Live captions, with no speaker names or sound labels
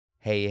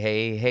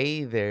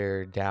Hey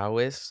there,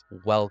 Daoists.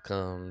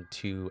 Welcome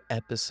to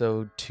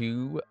episode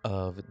 2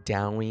 of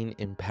DAOing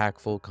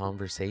Impactful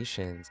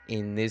Conversations.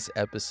 In this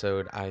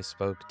episode, I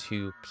spoke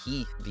to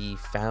Peth, the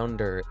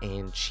founder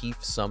and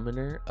chief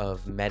summoner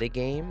of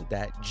MetaGame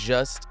that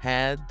just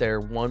had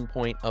their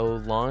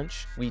 1.0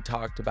 launch. We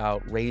talked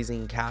about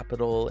raising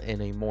capital in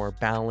a more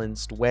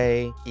balanced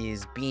way.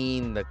 Is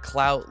being the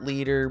clout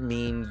leader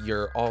mean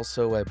you're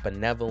also a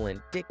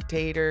benevolent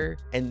dictator?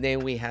 And then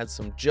we had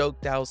some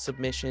jokeDAO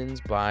submissions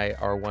by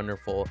our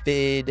wonderful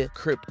Vid,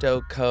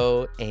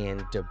 cryptoKoH,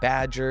 and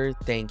dabadger.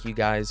 Thank you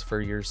guys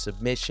for your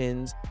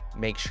submissions.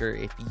 Make sure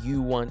if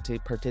you want to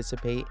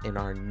participate in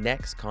our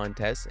next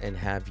contest and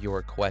have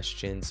your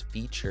questions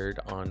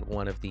featured on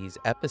one of these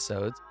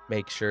episodes,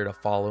 make sure to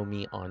follow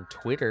me on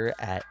Twitter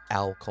at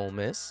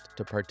alchemist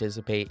to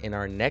participate in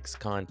our next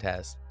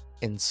contest.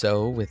 And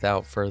so,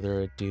 without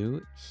further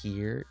ado,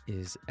 here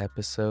is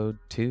episode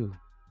 2.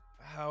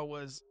 How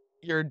was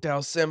your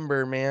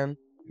DAOcember, man?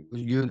 It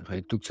was good. I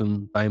took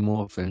some time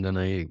off and then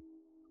I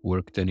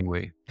worked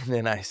anyway. And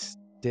then I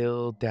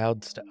still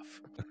DAOed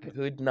stuff.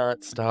 Could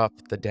not stop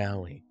the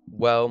DAOing.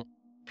 Well,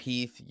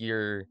 Peth,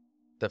 you're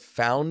the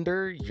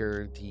founder,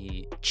 you're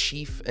the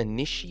chief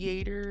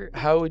initiator.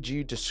 How would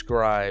you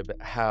describe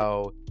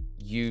how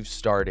you've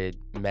started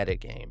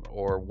MetaGame,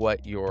 or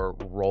what your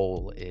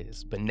role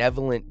is?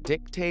 Benevolent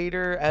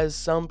dictator, as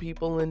some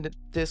people in the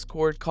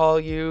Discord call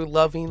you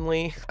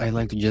lovingly. I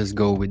like to just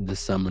go with the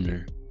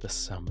summoner. The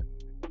summon.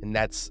 And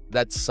that's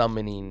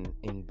summoning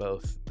in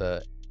both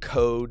the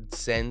code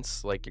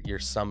sense, like you're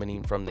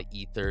summoning from the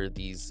ether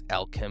these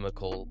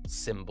alchemical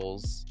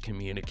symbols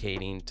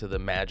communicating to the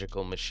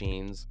magical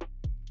machines,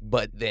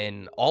 but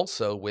then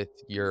also with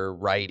your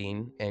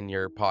writing and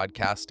your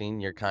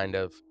podcasting, you're kind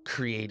of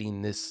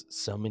creating this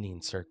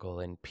summoning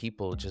circle, and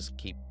people just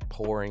keep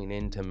pouring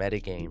into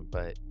MetaGame,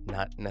 but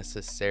not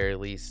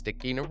necessarily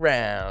sticking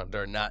around,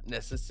 or not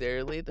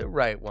necessarily the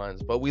right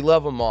ones, but we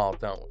love them all,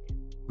 don't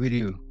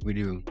we? We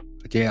do.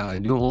 But yeah, I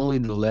do only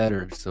the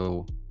latter,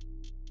 so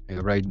I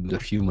write the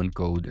human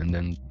code and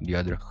then the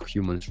other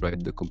humans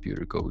write the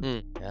computer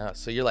code. Yeah,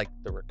 so you're like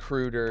the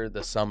recruiter,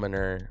 the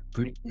summoner.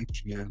 Pretty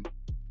much, yeah.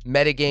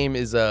 MetaGame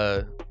is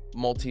a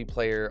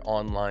multiplayer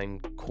online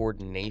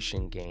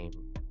coordination game,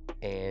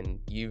 and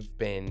you've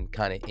been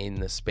kind of in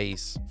the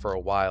space for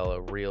a while,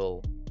 a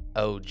real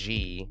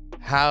OG.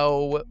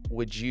 How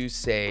would you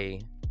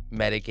say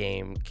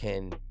MetaGame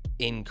can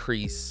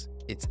increase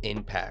its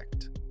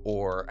impact,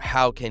 or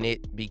how can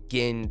it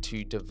begin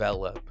to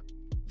develop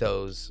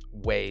those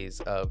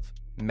ways of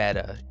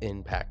meta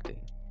impacting?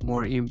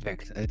 More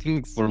impact. I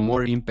think for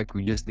more impact,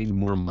 we just need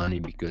more money,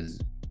 because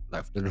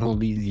after all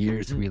these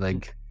years, we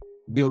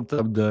built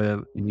up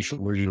the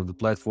initial version of the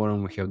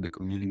platform. We have the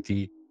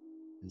community,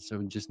 and so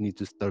we just need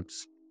to start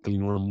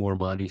spending more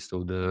money,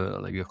 so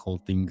the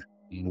whole thing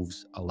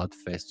moves a lot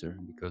faster.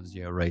 Because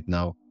right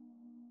now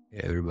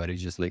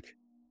everybody's just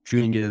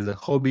treating it as a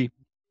hobby,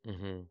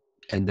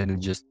 and then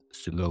it's just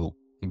slow.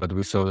 But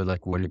we saw that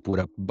when you put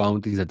up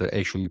bounties that are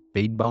actually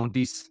paid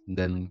bounties,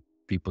 then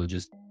people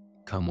just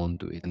come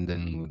onto it. And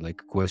then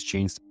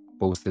questions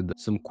posted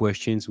some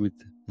questions with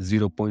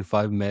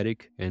 0.5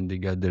 medic, and they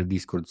got their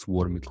Discord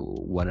swarm with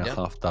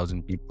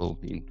 1,500 people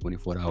in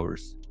 24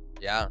 hours.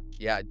 Yeah,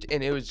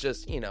 and it was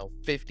just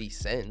 50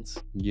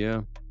 cents.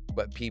 Yeah,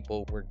 but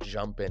people were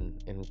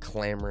jumping and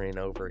clamoring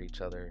over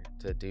each other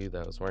to do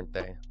those, weren't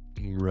they?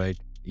 Right.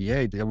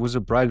 Yeah, I was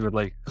surprised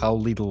with how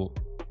little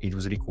it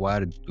was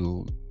required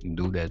to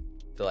do that.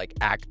 To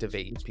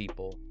activate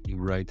people.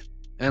 Right.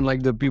 And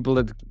the people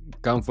that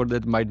come for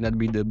that might not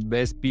be the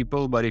best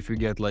people, but if you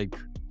get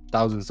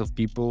thousands of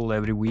people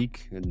every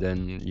week,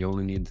 then you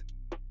only need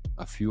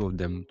a few of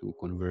them to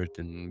convert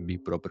and be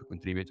proper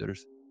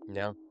contributors.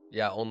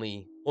 Yeah,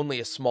 only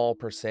a small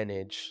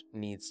percentage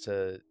needs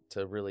to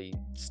really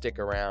stick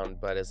around,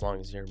 but as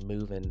long as you're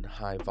moving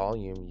high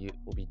volume, you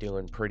will be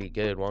doing pretty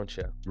good, won't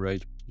you?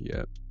 Right.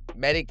 Yeah.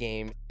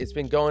 MetaGame, it's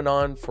been going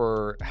on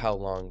for how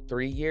long?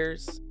 3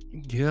 years?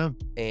 Yeah.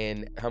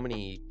 And how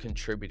many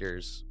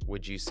contributors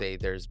would you say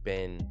there's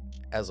been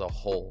as a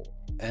whole?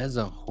 As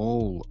a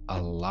whole,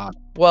 a lot.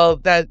 Well,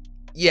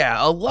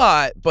 a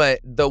lot, but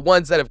the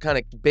ones that have kind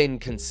of been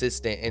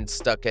consistent and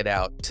stuck it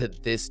out to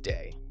this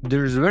day.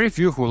 There's very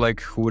few who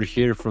were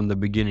here from the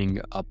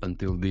beginning up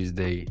until this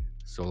day.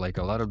 So a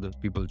lot of the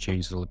people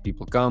change. So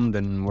people come,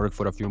 then work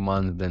for a few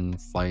months, then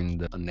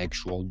find an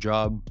actual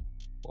job,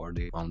 or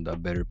they found a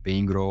better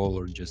paying role,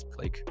 or just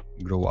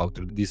grow out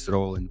of this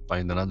role and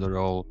find another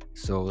role.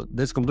 So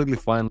that's completely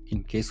fine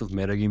in case of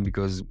MetaGame,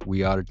 because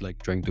we are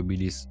trying to be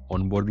this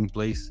onboarding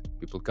place.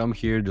 People come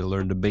here, they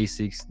learn the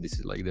basics. This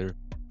is their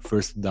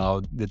first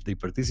DAO that they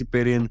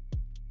participate in,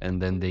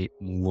 and then they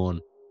move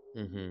on.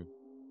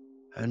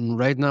 And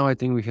right now I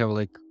think we have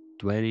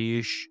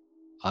 20-ish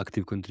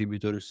active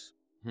contributors.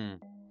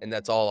 And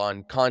that's all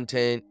on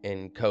content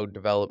and code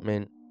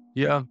development.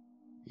 Yeah,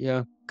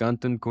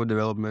 content, code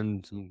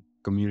development, some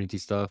community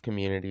stuff,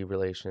 community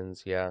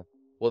relations. Yeah,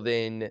 well,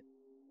 then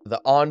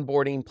the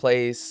onboarding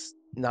place,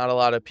 not a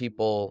lot of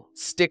people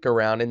stick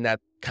around, and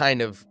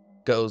kind of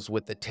goes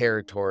with the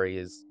territory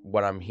is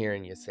what I'm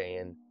hearing you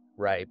saying,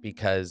 right?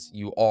 Because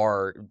you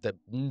are the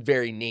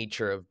very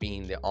nature of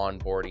being the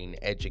onboarding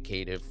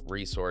educative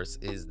resource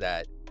is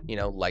that, you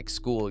know, like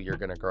school, you're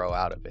going to grow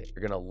out of it.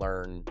 You're going to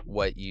learn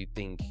what you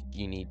think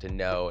you need to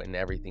know and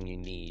everything you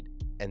need,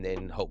 and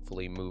then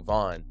hopefully move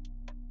on.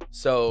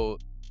 So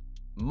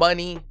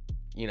money,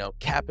 you know,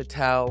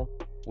 capital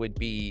would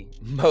be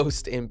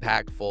most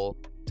impactful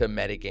to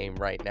MetaGame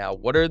right now.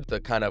 What are the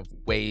kind of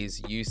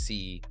ways you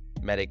see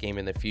MetaGame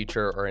in the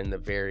future or in the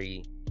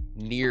very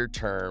near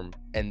term,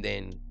 and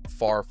then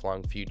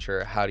far-flung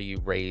future? How do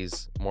you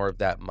raise more of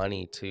that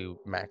money to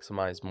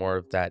maximize more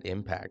of that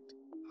impact?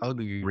 How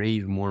do you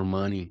raise more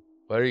money?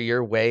 What are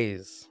your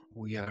ways?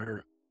 We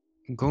are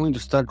going to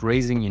start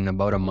raising in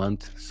about a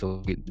month,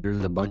 so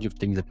there's a bunch of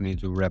things that we need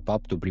to wrap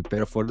up to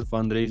prepare for the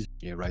fundraise.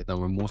 Yeah, right now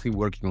we're mostly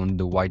working on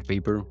the white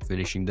paper,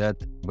 finishing that,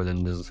 but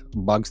then there's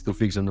bugs to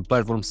fix on the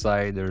platform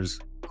side, there's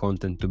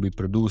content to be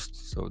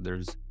produced, so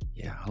there's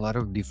a lot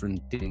of different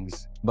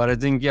things. But I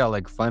think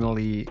like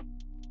finally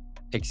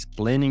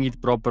explaining it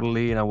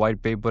properly in a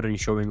white paper and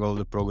showing all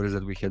the progress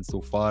that we had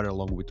so far,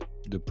 along with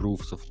the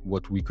proofs of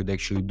what we could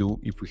actually do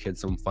if we had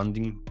some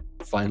funding,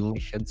 finally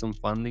had some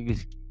funding.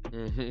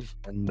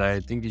 And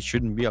I think it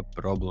shouldn't be a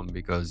problem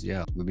because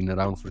we've been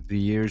around for 3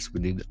 years,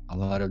 we did a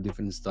lot of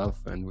different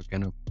stuff, and we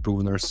kind of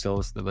proven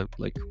ourselves that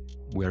like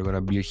we're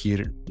gonna be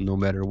here no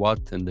matter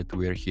what, and that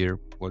we're here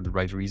for the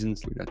right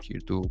reasons. We're not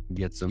here to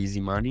get some easy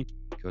money,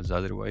 because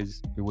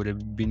otherwise we would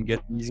have been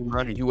getting easy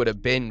money. You would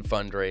have been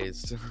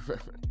fundraised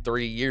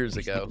 3 years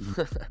ago.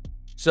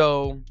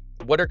 So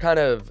what are kind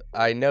of,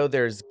 I know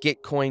there's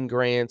Gitcoin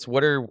grants.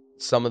 What are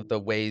some of the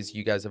ways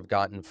you guys have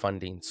gotten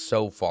funding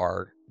so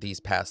far these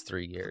past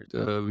 3 years?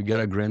 We got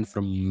a grant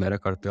from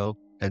MetaCartel,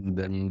 and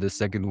then the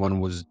second one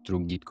was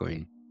through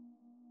Gitcoin.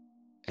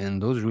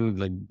 And those really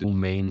like the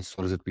main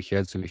sources that we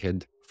had. So we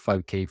had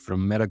 5K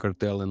from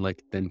MetaCartel and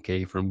like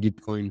 10K from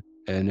Gitcoin.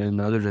 And then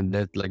other than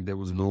that, like there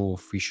was no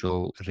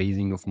official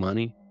raising of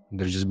money.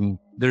 There's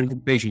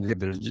patrons.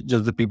 There's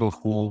just the people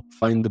who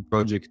find the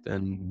project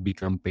and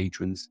become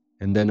patrons.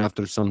 And then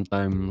after some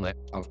time, like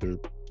after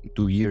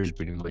 2 years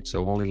pretty much,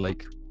 so only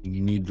like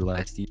mid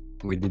last year,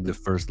 we did the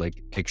first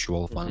like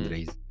actual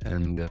fundraise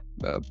and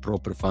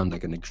proper fund,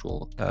 like an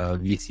actual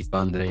VC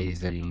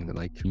fundraise, and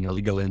like a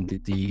legal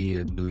entity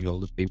and doing all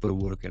the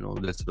paperwork and all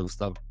that sort of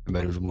stuff.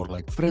 But it was more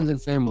like friends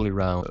and family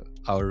around,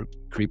 our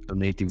crypto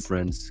native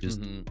friends.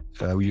 Just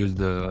we used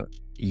the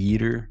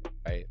Ether,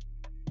 right?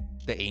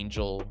 The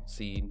angel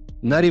seed.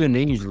 Not even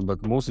angel,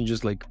 but mostly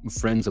just like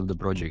friends of the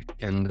project.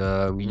 And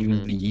we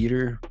use the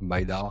Ether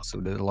by DAO, so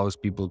that allows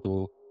people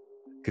to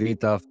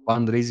create a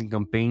fundraising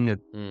campaign that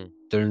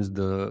turns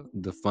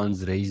the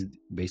funds raised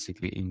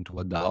basically into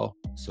a DAO.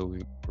 So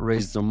we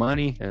raised some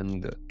money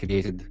and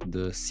created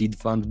the seed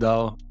fund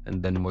DAO.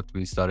 And then what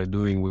we started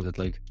doing was that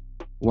like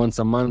once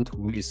a month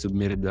we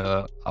submitted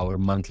our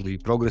monthly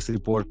progress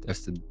report,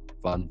 tested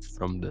funds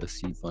from the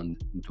seed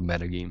fund into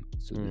MetaGame.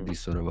 So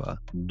this sort of a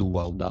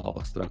dual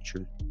DAO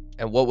structure.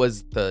 And what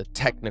was the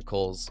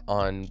technicals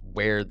on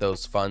where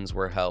those funds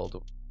were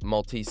held?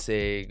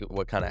 Multi-sig,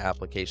 what kind of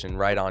application?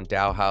 Right on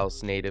DAO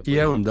House natively?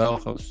 Yeah, on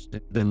DAO House.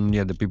 Then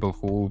the people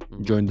who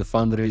joined the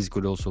fundraise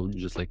could also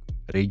just like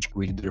rage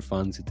quit their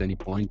funds at any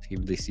point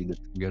if they see that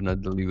we are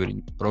not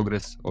delivering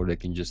progress, or they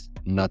can just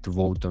not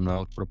vote on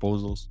our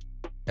proposals.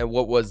 And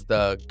what was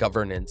the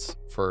governance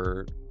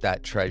for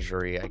that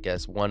treasury? I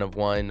guess 1 of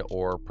 1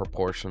 or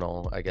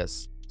proportional, I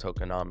guess,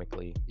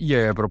 tokenomically?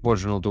 Yeah,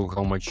 proportional to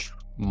how much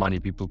money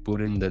people put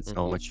in, that's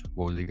how much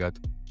vote they got.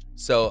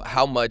 So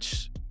how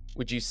much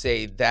would you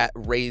say that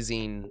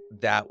raising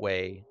that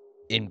way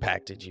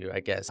impacted you, I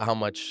guess? How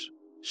much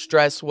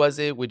stress was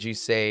it, would you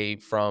say,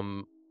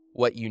 from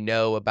what you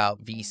know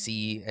about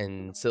VC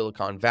and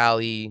Silicon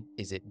Valley?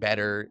 Is it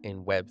better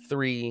in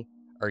Web3?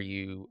 Are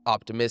you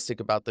optimistic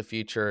about the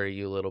future? Are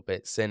you a little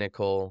bit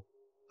cynical?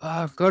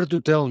 Hard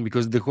to tell,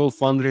 because the whole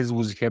fundraise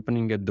was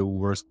happening at the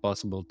worst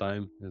possible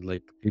time.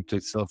 Like crypto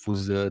itself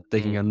was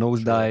taking a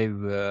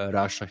nosedive.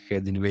 Russia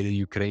had invaded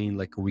Ukraine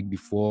like a week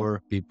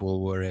before.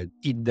 People were at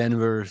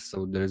Denver,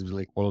 so there's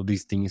like all of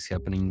these things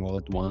happening all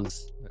at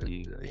once, and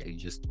it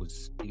just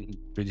was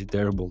pretty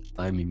terrible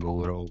timing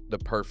overall. The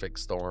perfect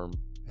storm.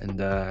 And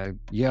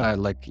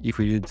like if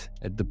we did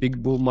at the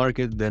big bull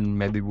market, then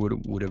maybe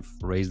would have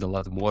raised a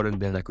lot more, and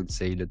then I could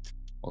say that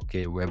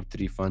okay,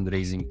 Web3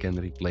 fundraising can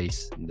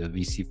replace the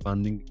VC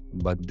funding.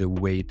 But the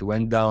way it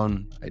went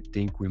down, I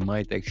think we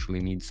might actually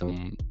need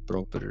some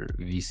proper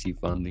VC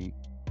funding.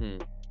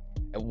 And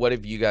what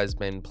have you guys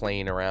been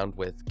playing around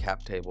with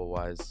cap table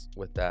wise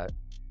with that?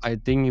 I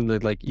think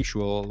that like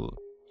actual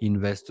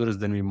investors,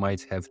 then we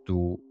might have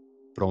to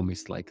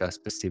promise like a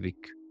specific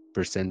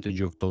percentage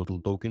of total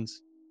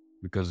tokens,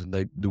 because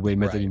like the way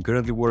MetaGame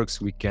currently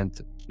works, we can't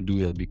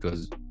do that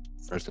because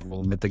first of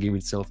all, MetaGame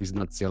itself is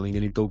not selling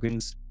any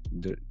tokens.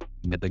 The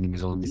MetaGame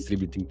is only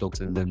distributing tokens,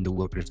 and then the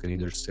workers can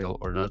either sell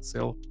or not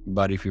sell.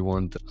 But if you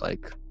want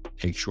like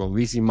actual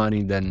VC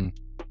money, then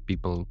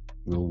people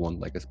will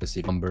want like a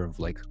specific number of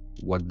like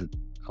what the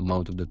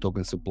amount of the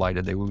token supply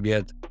that they will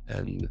get,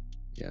 and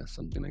yeah,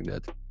 something like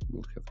that.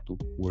 We'll have to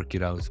work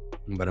it out.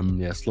 But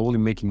I'm slowly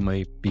making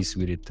my peace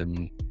with it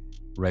and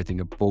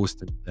writing a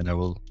post, and I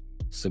will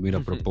submit a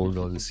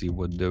proposal and see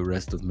what the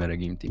rest of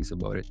MetaGame thinks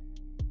about it.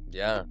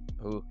 Yeah,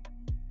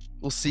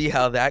 we'll see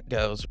how that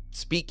goes.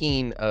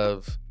 Speaking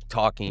of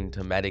talking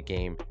to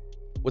MetaGame,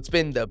 what's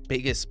been the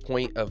biggest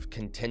point of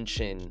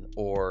contention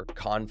or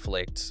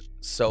conflict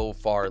so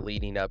far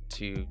leading up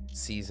to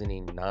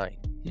Seasoning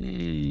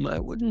 9? I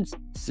wouldn't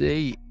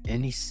say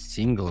any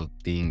single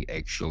thing,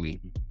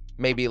 actually.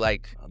 Maybe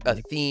like a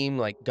theme,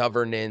 like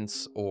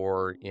governance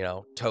or,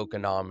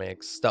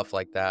 tokenomics, stuff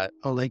like that.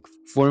 Like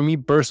for me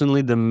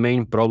personally, the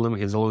main problem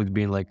has always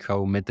been like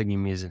how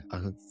MetaGame is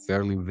a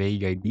fairly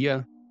vague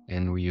idea,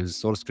 and we use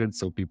source code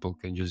so people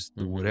can just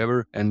do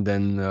whatever. And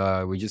then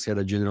we just had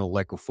a general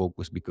lack of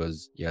focus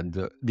because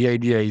the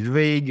idea is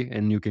vague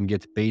and you can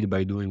get paid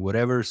by doing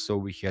whatever. So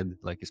we had,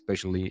 like,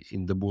 especially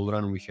in the bull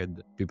run, we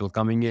had people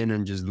coming in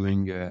and just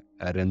doing a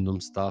random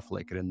stuff,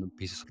 like random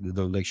pieces that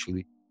don't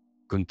actually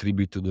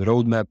contribute to the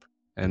roadmap,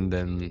 and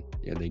then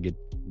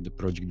the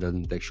project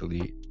doesn't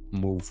actually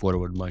move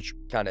forward much.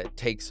 Kind of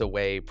takes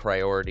away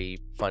priority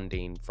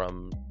funding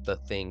from the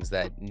things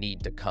that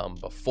need to come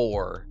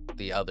before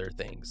the other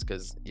things,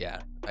 because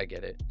I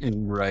get it.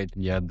 Right,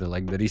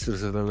 the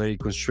resources are very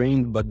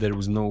constrained, but there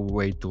was no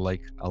way to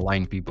like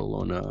align people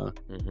on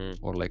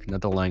or like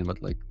not align,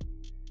 but like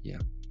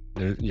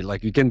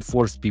you can't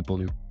force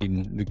people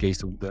in the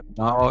case of the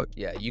DAO.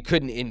 You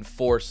couldn't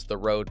enforce the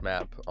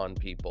roadmap on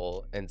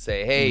people and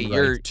say, hey,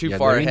 you're too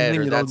far ahead,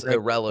 or that's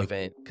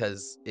irrelevant,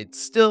 because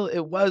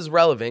it was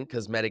relevant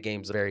because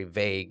MetaGame's very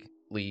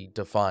vaguely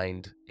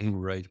defined.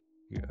 Right,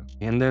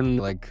 and then,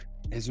 like,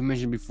 as you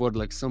mentioned before,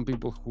 like, some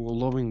people who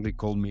lovingly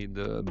called me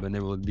the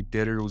benevolent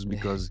dictator was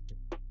because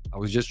I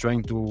was just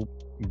trying to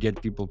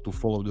get people to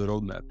follow the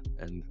roadmap,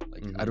 and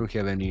like I don't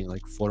have any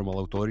like formal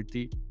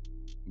authority.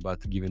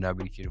 But given I've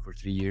been here for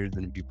 3 years,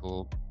 then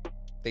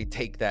they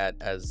take that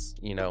as,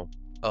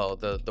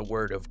 the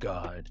word of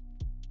God,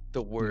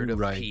 the word of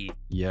Peth.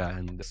 Yeah,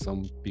 and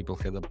some people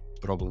had a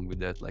problem with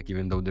that. Like,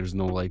 even though there's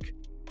no like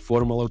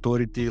formal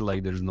authority,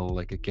 like there's no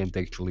like I can't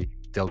actually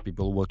tell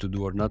people what to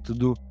do or not to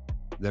do,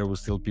 there were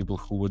still people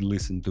who would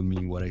listen to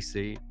me what I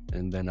say,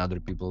 and then other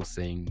people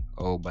saying,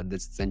 oh, but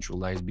that's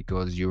centralized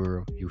because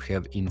you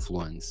have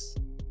influence.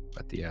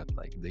 But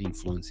like the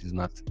influence is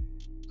not,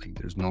 like,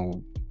 there's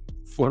no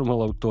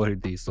formal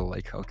authority, so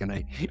like how can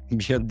I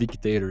be a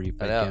dictator if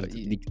I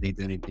can't dictate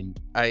anything?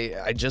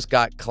 I just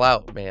got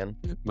clout, man.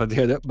 But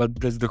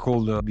that's the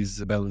whole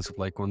this balance of,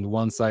 like, on the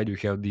one side you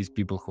have these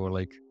people who are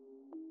like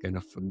kind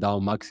of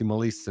DAO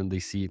maximalists, and they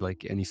see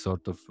like any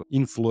sort of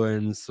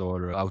influence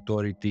or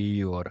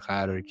authority or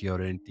hierarchy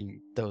or anything.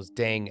 Those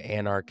dang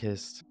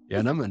anarchists. Yeah,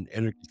 and I'm an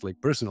anarchist,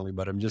 like, personally,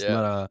 but I'm just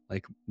not a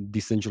like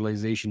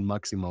decentralization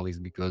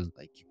maximalist, because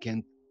like you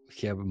can't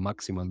have a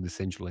maximal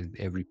decentralized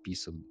every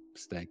piece of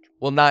stack.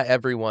 Well, not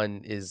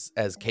everyone is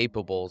as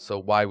capable, so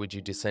why would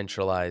you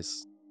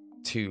decentralize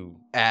to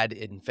ad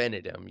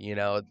infinitum?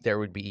 There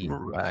would be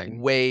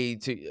way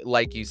to,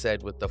 like you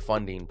said, with the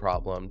funding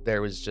problem,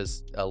 there was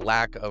just a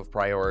lack of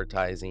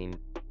prioritizing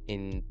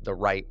in the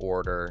right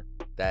order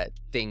that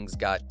things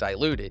got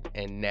diluted,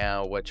 and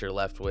now what you're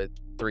left with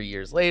 3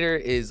 years later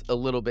is a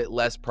little bit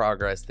less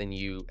progress than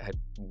you had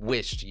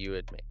wished you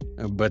had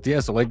made. But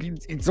so like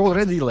it's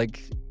already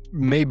like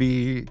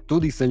maybe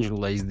too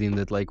decentralized in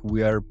that, like,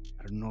 we are,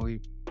 I don't know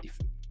if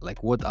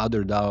like what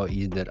other DAO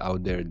is that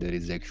out there that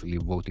is actually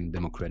voting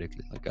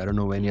democratically. Like, I don't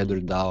know any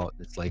other DAO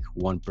that's like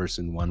one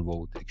person, one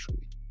vote,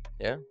 actually.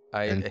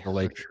 And so,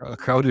 like,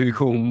 how do you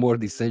go more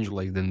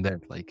decentralized than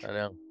that? Like, I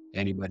know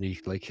anybody,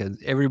 like,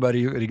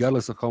 everybody,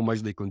 regardless of how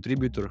much they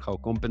contribute or how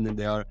competent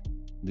they are,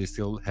 they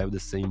still have the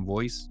same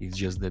voice. It's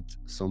just that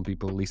some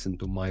people listen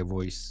to my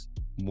voice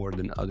more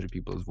than other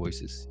people's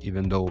voices,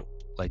 even though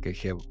like I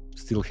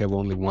still have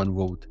only one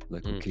vote.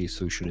 Like, okay,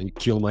 so should I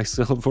kill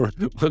myself, or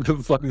what the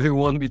fuck do they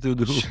want me to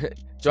do?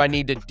 Do I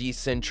need to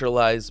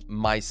decentralize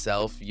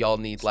myself? Y'all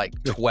need like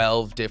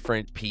 12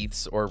 different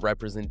Peths or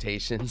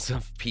representations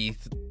of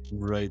Peth.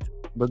 Right.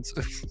 But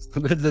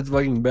that's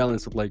fucking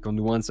balance of, like, on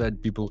the one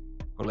side people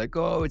are like,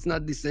 oh, it's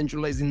not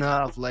decentralized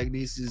enough, like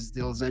this is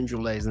still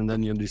centralized, and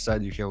then you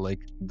decide you have like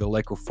the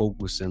lack of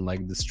focus and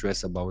like the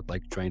stress about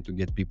like trying to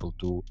get people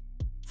to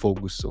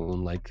focus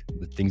on like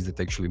the things that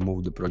actually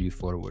move the project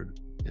forward.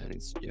 And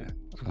it's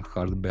a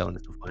hard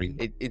balance to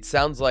find. It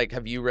sounds like,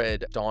 have you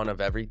read Dawn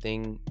of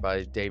Everything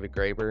by David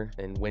Graeber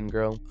and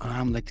Wingrove?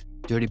 I'm like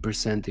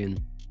 30% in.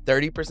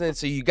 30%?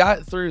 So you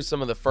got through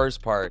some of the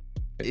first part.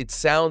 It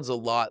sounds a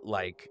lot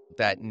like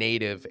that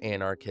native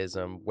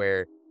anarchism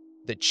where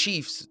the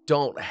chiefs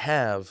don't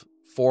have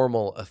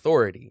formal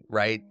authority,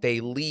 right?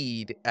 They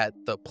lead at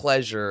the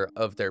pleasure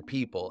of their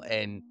people,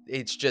 and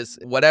it's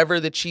just whatever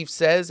the chief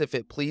says. If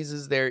it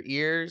pleases their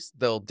ears,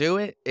 they'll do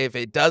it. If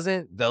it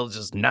doesn't, they'll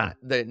just not.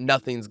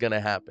 Nothing's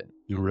gonna happen.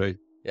 You're right.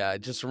 Yeah,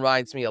 it just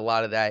reminds me a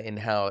lot of that, in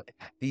how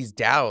these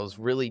DAOs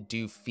really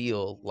do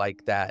feel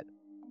like that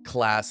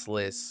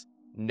classless,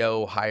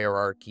 no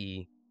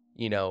hierarchy,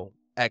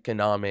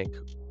 economic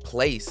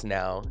place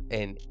now,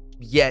 and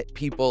yet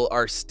people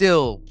are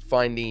still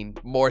finding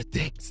more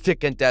things to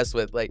contest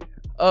with, like,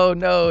 oh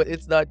no,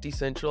 it's not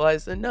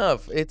decentralized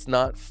enough, it's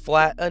not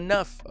flat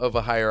enough of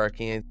a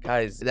hierarchy. And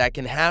guys, that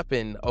can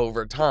happen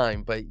over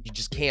time, but you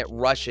just can't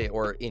rush it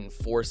or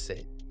enforce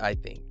it. I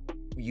think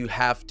you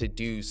have to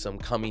do some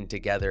coming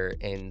together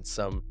and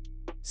some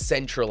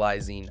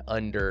centralizing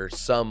under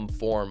some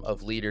form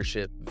of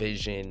leadership,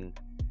 vision,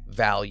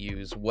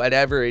 values,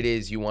 whatever it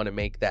is you want to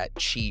make that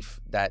chief,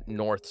 that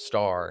North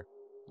Star.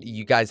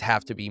 You guys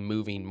have to be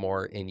moving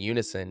more in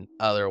unison.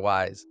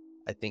 Otherwise,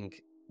 I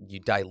think you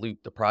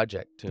dilute the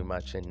project too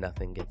much and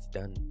nothing gets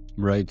done.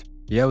 Right.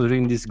 Yeah, I was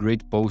reading this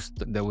great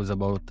post that was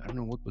about, I don't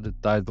know what the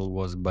title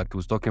was, but it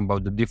was talking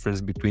about the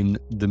difference between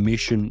the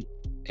mission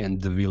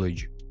and the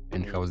village,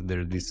 and how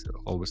there this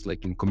always,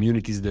 like in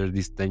communities, there's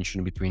this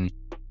tension between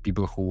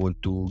people who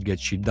want to get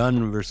shit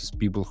done versus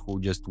people who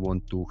just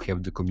want to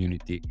have the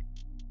community.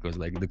 Because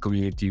like the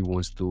community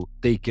wants to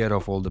take care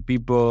of all the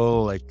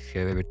people, like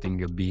have everything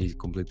be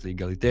completely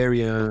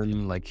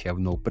egalitarian, like have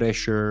no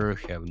pressure,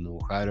 have no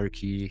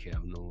hierarchy,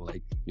 have no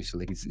like, it's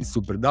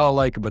super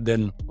DAO-like. But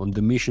then on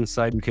the mission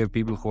side, we have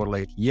people who are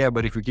like, yeah,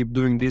 but if we keep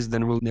doing this,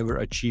 then we'll never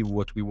achieve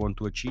what we want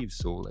to achieve.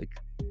 So like,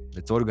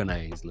 let's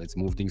organize, let's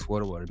move things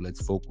forward,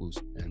 let's focus.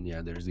 And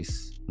yeah, there's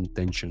this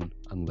tension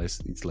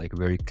unless it's like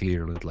very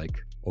clear that like,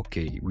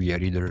 okay, we are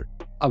either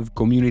a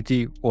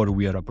community or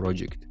we are a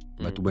project.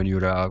 But when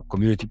you're a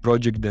community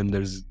project, then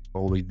there's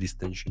always this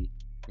tension.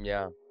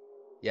 Yeah.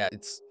 Yeah,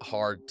 it's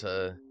hard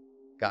to,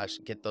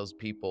 get those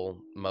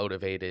people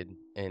motivated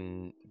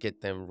and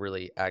get them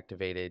really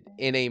activated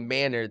in a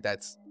manner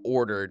that's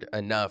ordered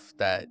enough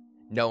that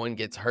no one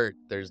gets hurt.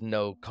 There's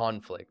no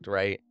conflict,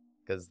 right?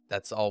 Because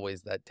that's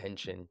always that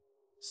tension.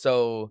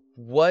 So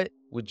what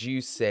would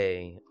you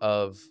say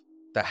of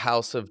the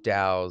house of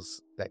DAOs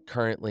that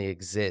currently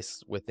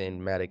exists within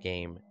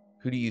MetaGame?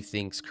 Who do you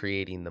think's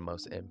creating the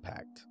most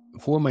impact?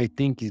 Whom I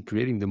think is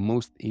creating the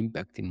most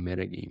impact in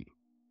MetaGame?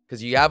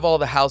 Because you have all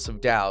the house of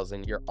DAOs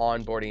and you're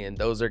onboarding, and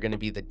those are going to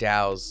be the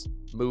DAOs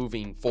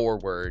moving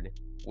forward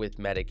with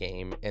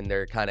MetaGame. And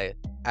they're kind of,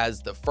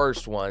 as the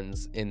first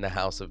ones in the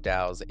house of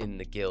DAOs, in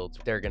the guilds,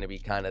 they're going to be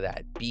kind of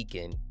that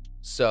beacon.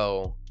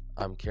 So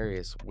I'm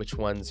curious which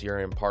ones you're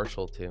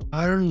impartial to.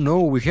 I don't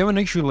know. We haven't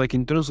actually, like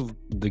in terms of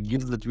the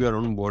guilds that we are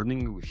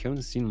onboarding, we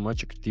haven't seen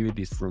much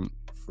activities from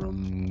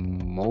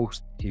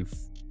most, if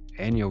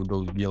any of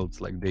those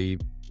guilds. Like they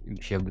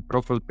have the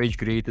profile page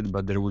created,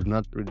 but there was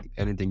not really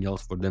anything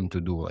else for them to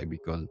do, like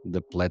because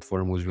the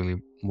platform was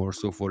really more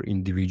so for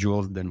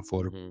individuals than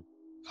for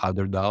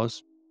other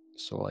DAOs.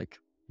 So like,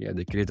 yeah,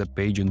 they create a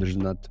page and there's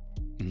not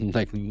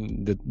like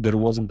there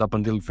wasn't up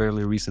until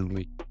fairly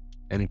recently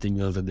anything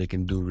else that they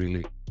can do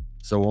really.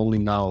 So only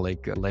now,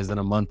 like less than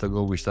a month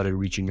ago, we started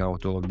reaching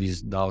out to all of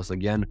these DAOs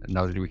again. And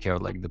now that we have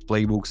like the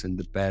playbooks and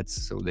the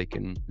pets, so they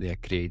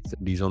create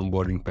these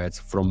onboarding pets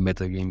from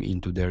MetaGame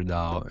into their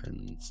DAO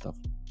and stuff.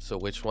 So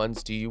which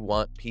ones do you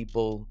want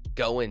people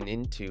going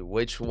into?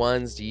 Which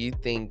ones do you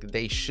think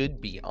they should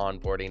be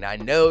onboarding? I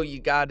know you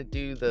got to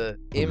do the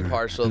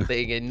impartial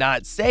thing and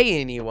not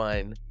say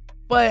anyone,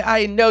 but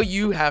I know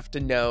you have to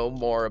know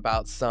more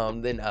about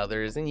some than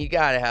others, and you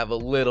got to have a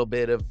little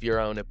bit of your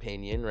own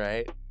opinion,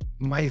 right?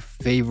 My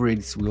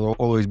favorites will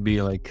always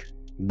be like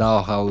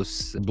DAO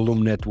House,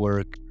 Bloom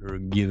Network, or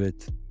Give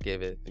It.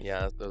 Give It.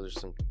 Yeah, those are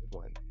some good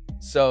ones.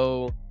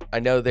 So I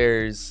know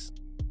there's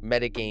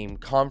MetaGame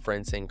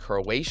conference in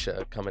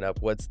Croatia coming up.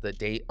 What's the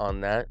date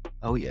on that?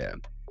 Oh yeah,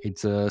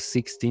 it's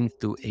 16th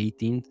to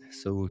 18th,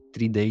 so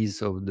 3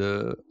 days of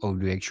the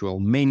actual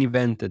main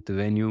event at the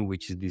venue,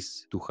 which is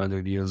this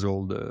 200 years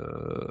old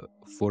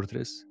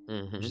fortress,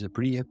 which is a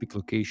pretty epic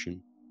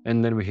location.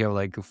 And then we have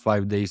like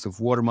 5 days of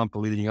warm-up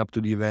leading up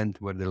to the event,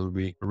 where there will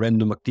be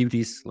random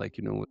activities, like,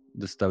 you know,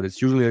 the stuff that's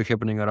usually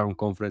happening around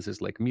conferences,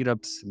 like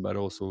meetups, but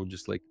also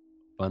just like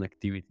fun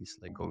activities,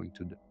 like going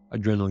to the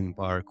adrenaline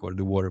park or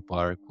the water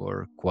park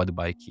or quad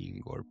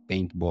biking or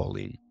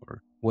paintballing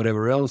or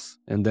whatever else.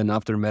 And then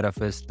after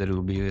MetaFest, there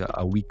will be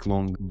a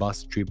week-long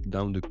bus trip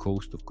down the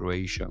coast of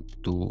Croatia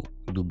to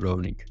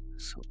Dubrovnik.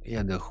 So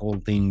yeah, the whole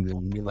thing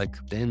will be like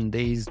 10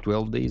 days,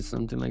 12 days,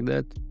 something like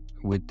that,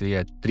 with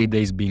 3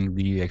 days being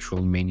the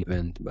actual main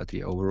event. But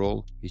yeah,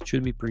 overall, it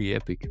should be pretty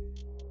epic.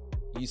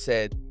 You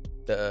said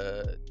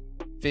the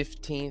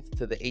 15th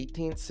to the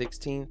 18th,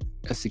 16th?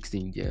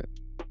 16th, yeah.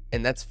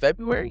 And that's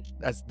February?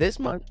 That's this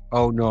month?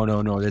 Oh,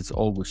 no, that's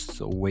August,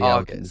 so way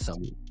out in the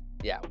summer.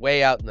 Yeah,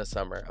 way out in the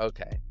summer.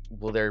 Okay.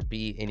 Will there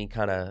be any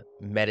kind of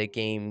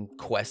metagame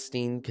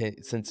questing?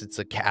 Since it's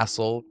a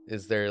castle,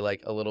 is there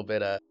like a little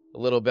bit of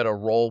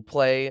role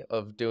play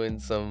of doing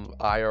some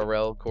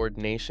IRL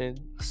coordination?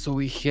 So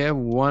we have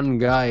one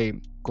guy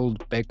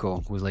called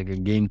Peko, who's like a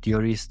game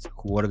theorist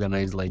who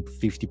organized like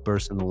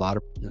 50-person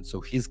LARP, and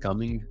so he's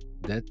coming.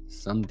 That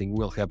something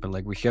will happen.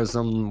 Like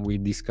we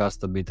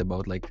discussed a bit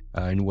about like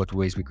in what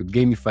ways we could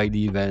gamify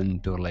the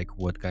event, or like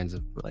what kinds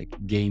of like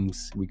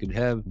games we could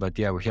have. But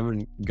yeah, we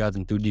haven't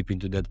gotten too deep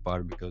into that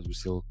part because we're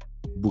still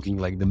booking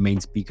like the main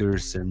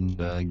speakers and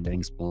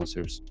getting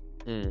sponsors.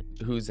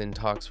 Who's in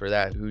talks for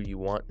that? Who you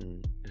want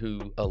and who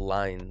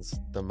aligns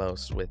the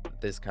most with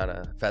this kind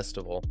of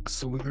festival?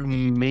 So we're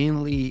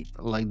mainly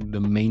like the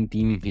main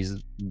team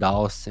is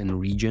DAOs and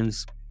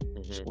regions.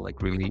 So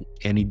like really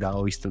any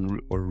Daoist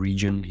or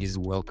region is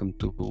welcome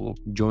to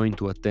join,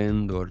 to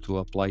attend, or to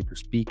apply to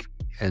speak.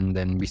 And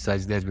then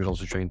besides that, we're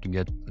also trying to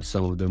get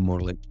some of the more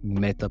like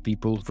meta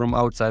people from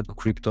outside of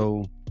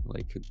crypto,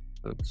 like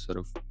a sort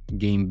of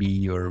game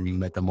B or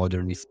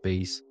Metamodernist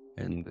space.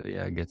 And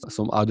yeah, get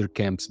some other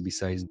camps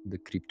besides the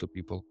crypto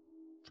people.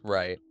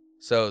 Right.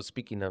 So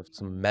speaking of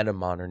some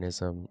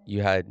Metamodernism,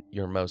 you had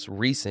your most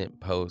recent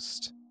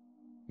post,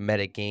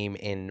 MetaGame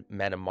and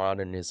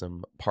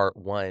Metamodernism Part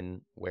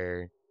 1,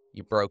 where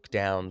you broke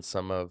down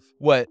some of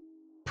what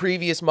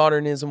previous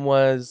modernism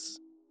was,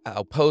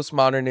 how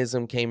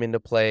postmodernism came into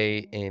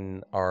play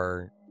in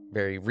our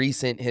very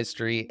recent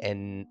history,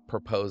 and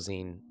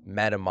proposing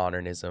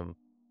metamodernism.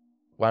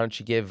 Why don't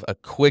you give a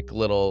quick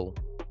little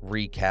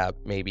recap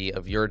maybe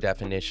of your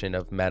definition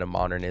of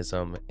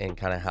metamodernism and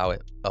kind of how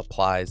it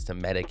applies to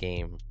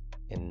metagame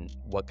and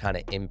what kind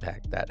of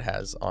impact that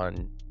has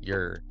on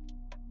your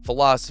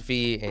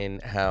philosophy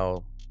and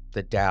how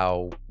the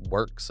DAO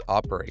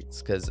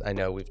operates? Because I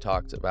know we've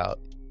talked about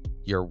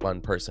your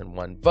one person,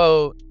 one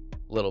vote,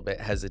 a little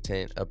bit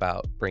hesitant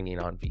about bringing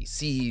on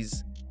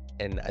VCs,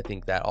 and I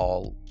think that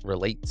all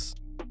relates.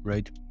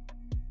 Right.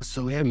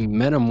 So yeah,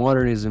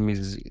 metamodernism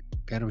is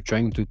kind of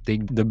trying to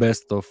take the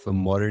best of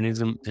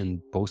modernism and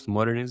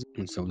postmodernism.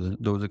 And so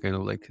those are kind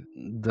of like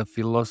the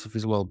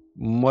philosophies. Well,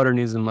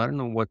 modernism, I don't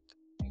know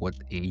what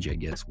age I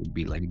guess would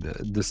be like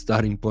the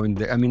starting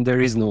point. I mean,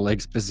 there is no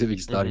like specific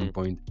starting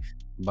point,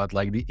 but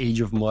like the age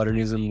of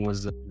modernism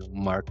was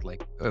marked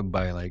like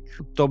by like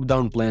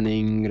top-down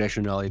planning,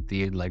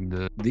 rationality, like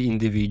the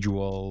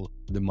individual,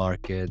 the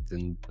market,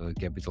 and the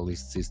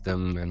capitalist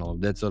system, and all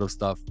that sort of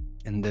stuff.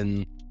 And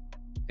then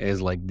as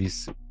like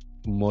this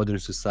modern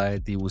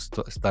society was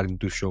starting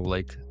to show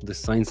like the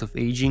signs of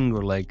aging,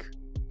 or like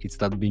it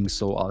started being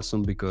so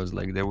awesome because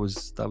like there was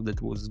stuff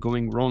that was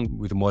going wrong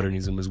with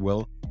modernism as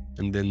well.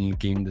 And then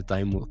came the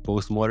time of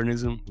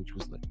postmodernism, which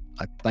was like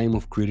a time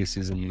of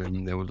criticism,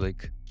 and there was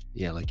like,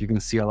 yeah, like you can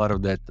see a lot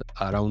of that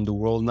around the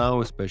world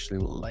now, especially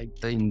like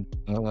in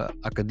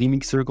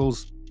academic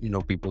circles.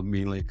 People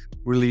being like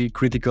really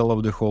critical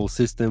of the whole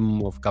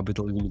system of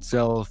capitalism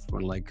itself,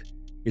 or like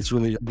it's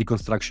really a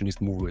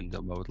deconstructionist movement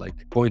about like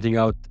pointing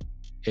out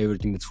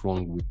everything that's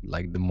wrong with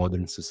like the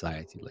modern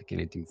society, like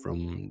anything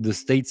from the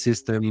state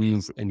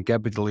system and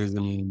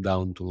capitalism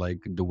down to like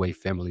the way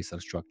families are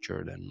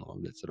structured and all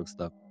that sort of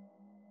stuff.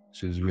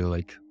 So it's really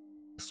like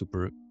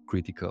super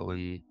critical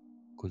and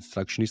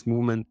constructionist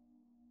movement.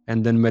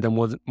 And then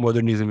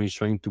metamodernism is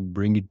trying to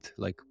bring it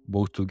like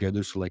both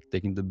together, so like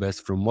taking the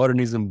best from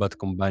modernism but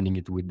combining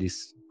it with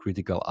this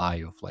critical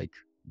eye of like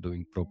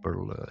doing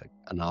proper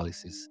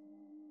analysis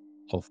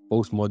of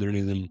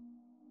postmodernism,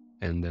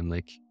 and then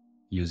like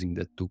using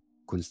that to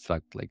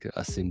construct like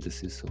a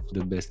synthesis of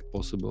the best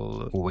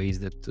possible ways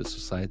that the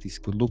societies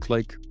could look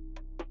like,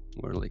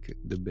 or like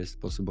the best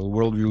possible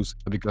worldviews.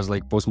 Because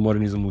like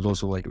postmodernism was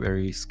also like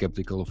very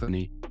skeptical of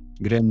any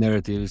grand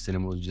narratives, and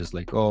it was just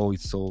like, oh,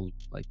 it's all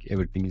like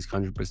everything is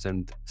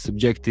 100%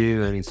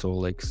 subjective and it's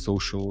all like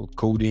social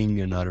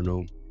coding, and I don't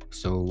know.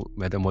 So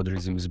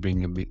metamodernism is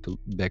bringing a bit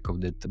back of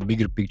that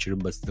bigger picture,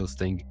 but still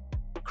staying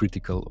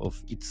critical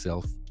of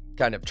itself.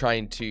 Kind of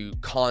trying to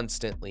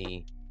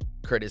constantly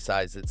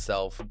criticize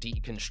itself,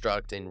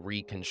 deconstruct and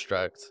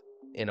reconstruct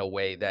in a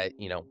way that,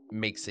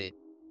 makes it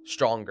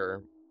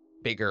stronger,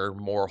 bigger,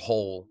 more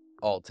whole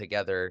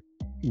altogether.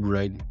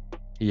 Right.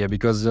 Yeah,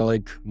 because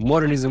like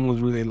modernism was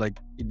really like,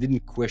 it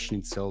didn't question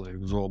itself. It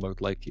was all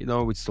about like,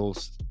 it's all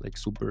like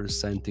super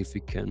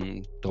scientific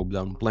and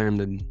top-down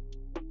planned. And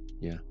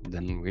yeah,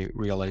 then we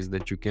realized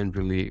that you can't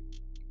really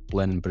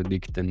plan and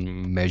predict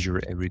and measure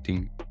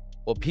everything.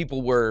 Well,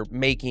 people were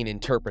making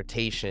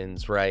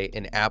interpretations, right,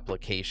 and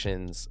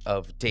applications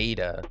of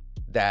data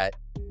that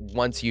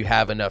once you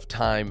have enough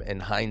time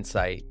and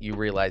hindsight, you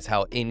realize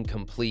how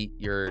incomplete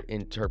your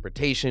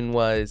interpretation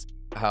was,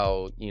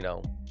 how,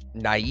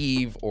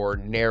 naive or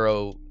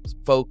narrow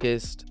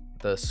focused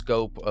the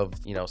scope of,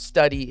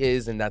 study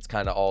is. And that's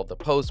kind of all the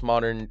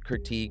postmodern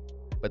critique.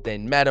 But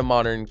then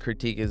metamodern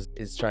critique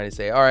is trying to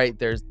say, all right,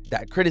 there's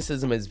that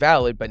criticism is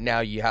valid, but now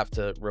you have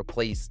to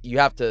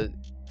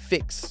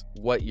fix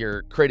what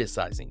you're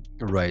criticizing.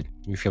 Right.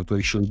 You have to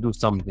actually do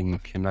something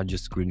and not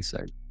just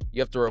criticize.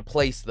 You have to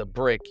replace the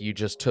brick you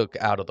just took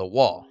out of the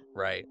wall,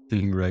 right?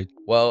 Right.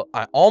 Well,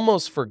 I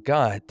almost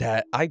forgot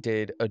that I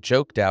did a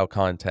jokeDAO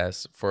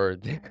contest for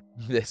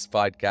this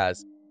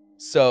podcast.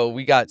 So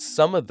we got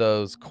some of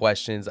those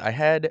questions. I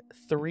had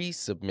 3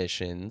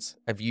 submissions.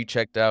 Have you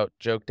checked out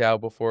jokeDAO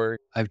before?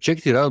 I've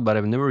checked it out, but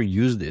I've never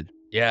used it.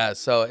 Yeah,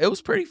 so it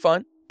was pretty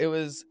fun. It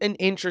was an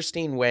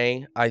interesting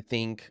way, I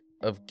think,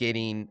 of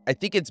getting, I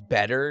think it's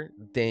better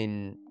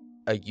than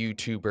a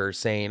YouTuber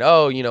saying,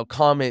 oh,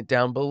 comment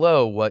down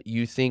below what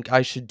you think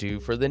I should do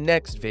for the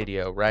next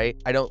video, right?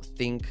 I don't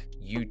think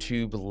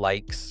YouTube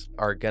likes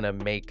are gonna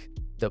make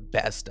the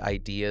best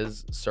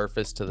ideas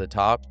surface to the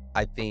top.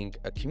 I think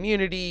a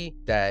community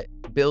that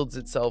builds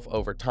itself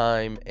over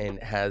time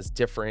and has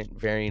different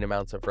varying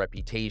amounts of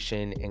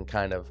reputation and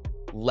kind of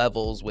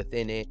levels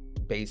within it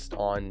based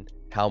on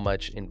how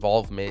much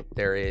involvement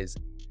there is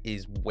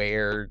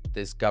where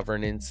this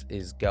governance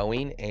is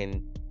going.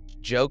 And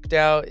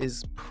jokeDAO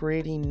is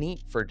pretty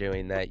neat for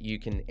doing that. You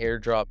can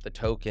airdrop the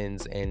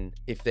tokens, and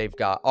if they've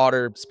got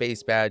otter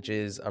space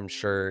badges, I'm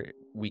sure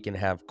we can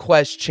have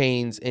quest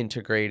chains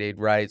integrated,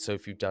 right? So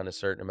if you've done a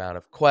certain amount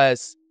of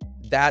quests,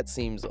 that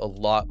seems a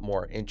lot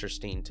more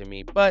interesting to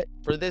me. But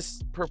for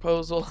this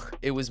proposal,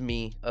 it was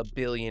me, a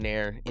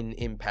billionaire in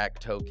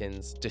impact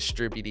tokens,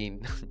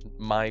 distributing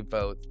my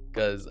vote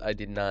because I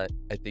did not,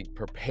 I think,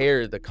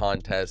 prepare the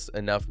contest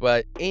enough.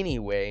 But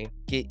anyway,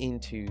 get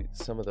into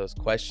some of those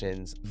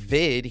questions.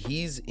 Vid,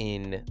 he's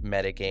in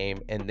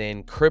MetaGame, and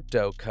then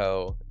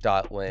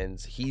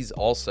cryptoKoH.lens, he's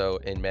also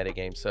in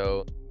MetaGame.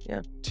 So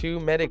yeah, 2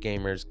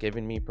 metagamers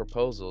giving me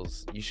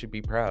proposals. You should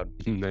be proud.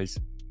 Nice.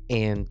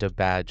 And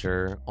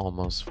dabadger,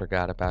 almost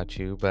forgot about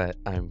you, but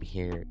I'm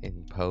here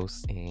in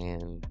post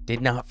and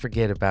did not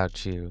forget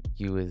about you.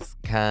 You was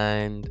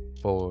kind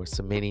for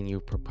submitting your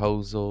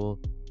proposal.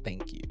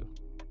 Thank you.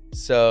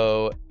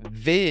 So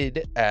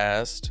Vid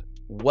asked,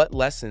 what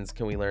lessons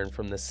can we learn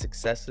from the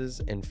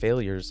successes and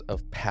failures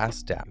of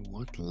past DAO?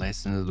 What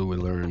lessons do we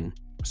learn?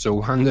 So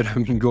one that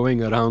I've been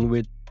going around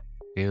with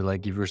is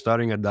like, if you're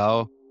starting a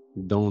DAO,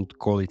 don't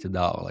call it a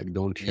DAO. Like,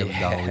 don't have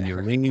DAO in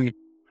your name.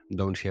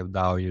 Don't have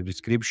DAO in your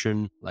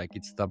description. Like,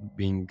 it stopped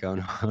being kind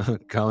of a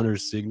counter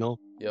signal.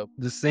 Yep.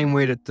 The same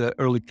way that the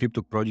early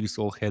crypto projects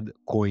all had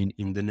coin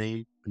in the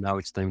name. Now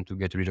it's time to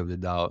get rid of the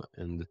DAO.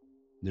 And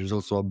there's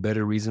also a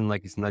better reason.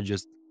 Like, it's not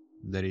just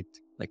that it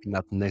like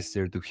not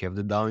necessary to have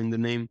the DAO in the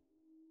name,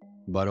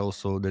 but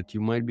also that you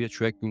might be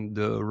attracting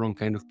the wrong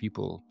kind of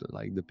people,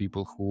 like the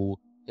people who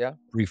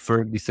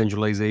prefer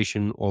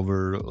decentralization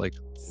over like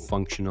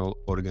functional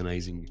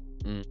organizing.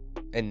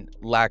 And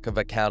lack of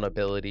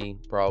accountability,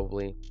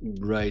 probably.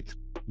 Right.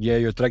 Yeah,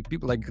 you attract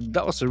people like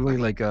DAOs are really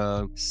like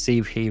a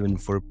safe haven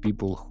for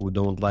people who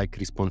don't like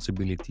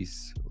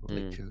responsibilities,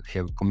 like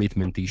have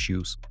commitment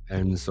issues.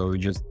 And so you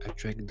just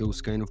attract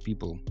those kind of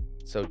people.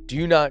 So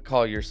do not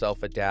call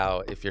yourself a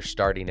DAO if you're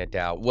starting a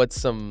DAO. What's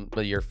some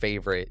of your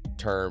favorite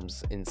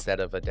terms instead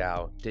of a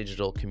DAO?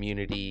 Digital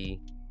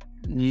community?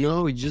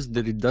 No, it's just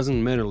that it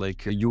doesn't matter.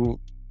 Like you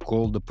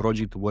call the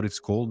project what it's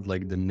called,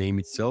 like the name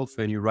itself,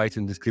 and you write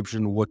in the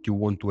description what you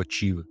want to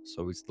achieve.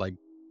 So it's like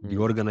the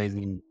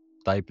organizing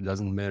type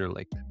doesn't matter.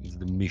 Like it's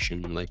the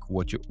mission. Like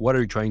what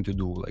are you trying to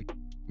do? Like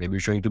maybe you're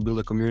trying to build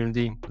a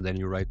community, then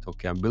you write,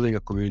 okay, I'm building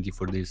a community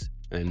for this,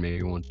 and maybe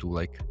you want to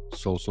like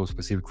solve some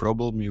specific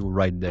problem. You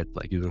write that.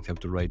 Like you don't have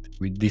to write,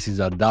 this is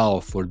a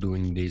DAO for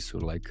doing this, or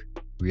like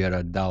we are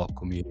a DAO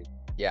community.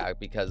 Yeah,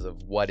 because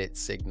of what it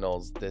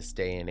signals this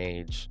day and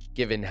age,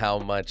 given how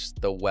much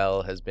the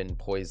well has been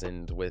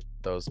poisoned with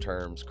those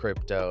terms: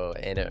 crypto,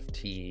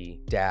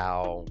 NFT,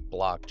 DAO,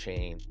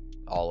 blockchain,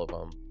 all of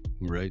them.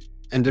 Right.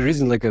 And there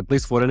isn't like, at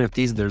least for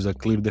NFTs, there's a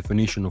clear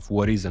definition of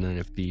what is an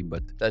NFT,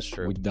 but that's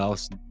true. With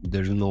DAOs,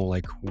 there's no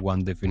like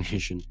one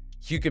definition.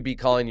 You could be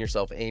calling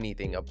yourself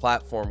anything, a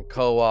platform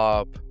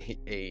co-op,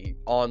 a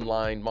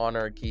online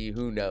monarchy,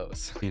 who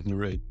knows?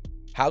 Right.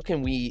 How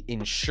can we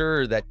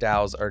ensure that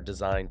DAOs are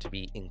designed to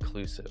be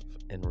inclusive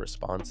and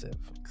responsive?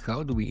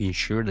 How do we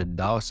ensure that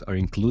DAOs are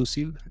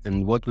inclusive?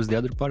 And what was the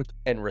other part?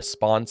 And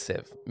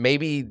responsive.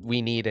 Maybe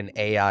we need an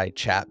AI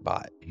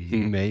chatbot.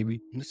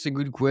 Maybe. That's a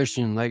good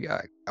question. Like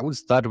I would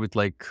start with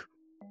like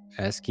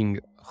asking,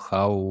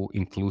 how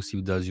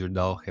inclusive does your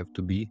DAO have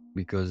to be?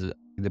 Because it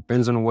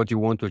depends on what you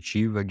want to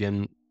achieve.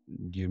 Again,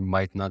 you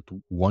might not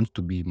want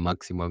to be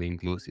maximally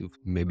inclusive.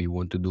 Maybe you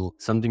want to do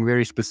something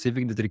very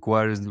specific that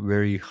requires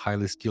very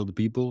highly skilled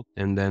people.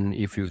 And then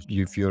if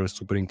you're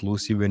super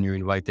inclusive and you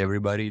invite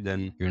everybody,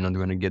 then you're not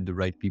going to get the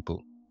right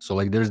people. So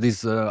like there's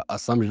this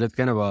assumption, that's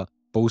kind of a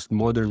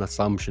postmodern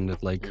assumption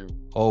that like,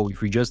 oh,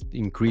 if we just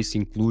increase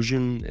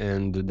inclusion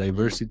and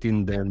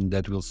diversity, then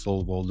that will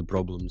solve all the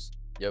problems.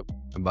 Yep.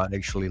 But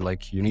actually,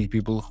 like, you need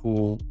people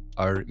who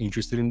are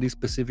interested in this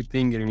specific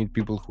thing, and you need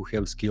people who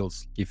have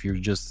skills. If you're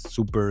just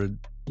super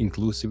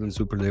inclusive and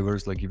super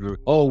diverse, like if you're,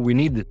 oh, we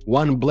need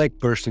one black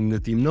person in the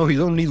team. No, you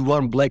don't need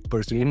one black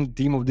person. You need a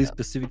team of this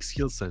specific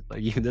skill set.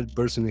 Like if that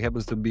person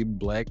happens to be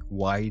black,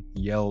 white,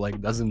 yellow, like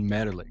doesn't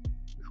matter. Like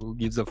who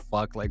gives a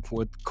fuck like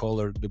what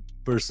color the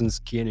person's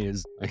skin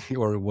is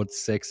or what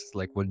sex,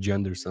 like what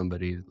gender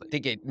somebody is. Like, I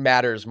think it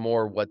matters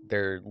more what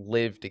their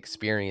lived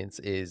experience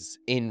is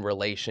in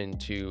relation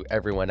to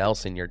everyone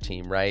else in your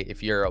team, right?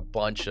 If you're a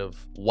bunch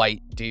of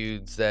white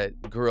dudes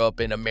that grew up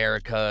in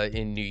America,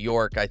 in New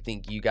York, I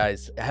think you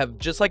guys have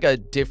just like a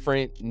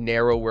different,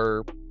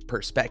 narrower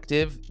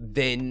perspective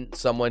than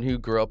someone who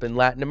grew up in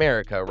Latin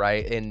America,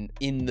 right? And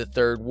in the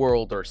third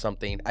world or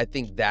something. I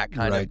think that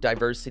kind of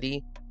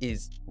diversity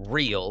is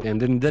real.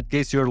 And in that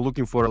case, you're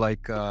looking for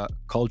like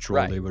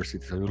cultural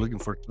diversity. So you're looking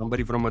for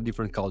somebody from a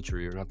different culture.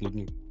 You're not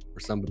looking or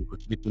somebody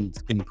with different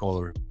skin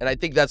color. And I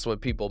think that's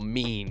what people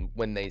mean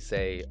when they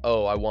say,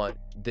 oh, I want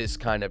this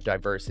kind of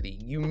diversity.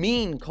 You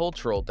mean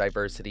cultural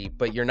diversity,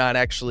 but you're not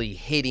actually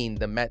hitting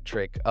the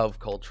metric of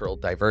cultural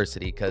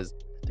diversity, because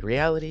the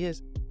reality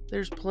is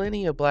there's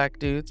plenty of black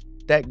dudes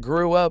that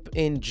grew up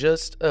in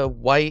just a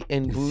white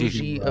and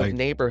bougie of Right.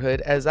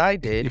 neighborhood as I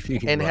did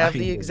and have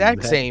the Right,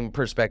 exact that- same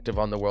perspective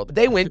on the world.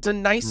 They went to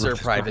nicer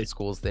Right, private right.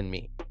 schools than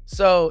me.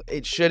 So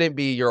it shouldn't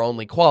be your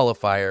only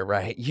qualifier,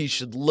 right? You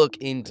should look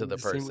into the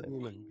Same person.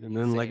 woman. And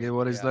then like Same,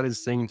 what I yeah. started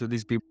saying to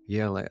these people,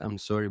 yeah, like I'm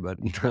sorry, but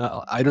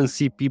I don't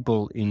see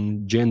people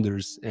in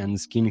genders and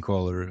skin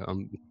color.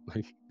 I'm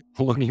like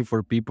looking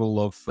for people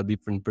of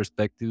different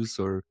perspectives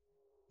or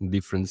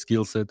different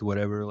skill set,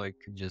 whatever. Like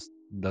it just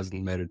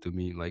doesn't matter to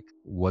me like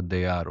what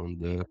they are on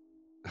the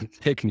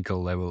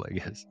technical level, I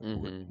guess. Or,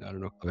 Mhm. I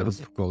don't know how else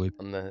to call it.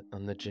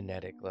 On the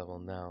genetic level,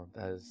 no,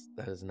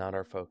 that is not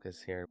our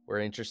focus here. We're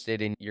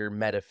interested in your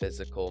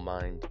metaphysical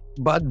mind.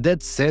 But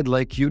that said,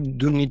 like you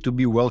do need to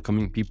be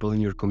welcoming people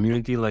in your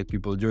community, like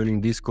people joining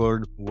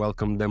Discord,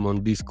 welcome them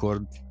on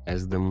Discord,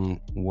 ask them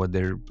what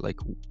they're like,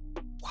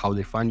 how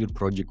they find your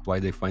project, why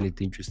they find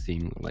it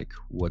interesting, like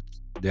what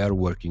they are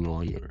working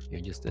on, or yeah,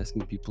 just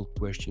asking people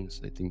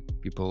questions. I think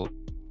people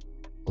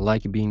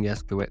like being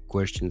asked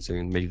questions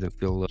and make them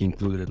feel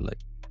included, like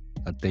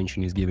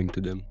attention is given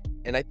to them.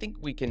 And I think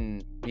we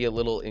can be a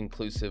little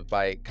inclusive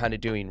by kind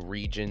of doing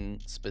region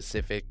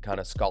specific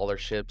kind of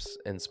scholarships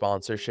and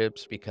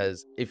sponsorships,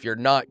 because if you're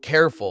not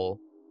careful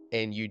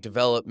and you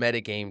develop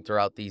metagame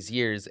throughout these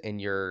years and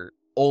you're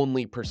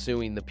only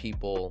pursuing the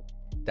people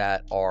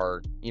that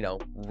are, you know,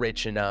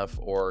 rich enough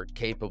or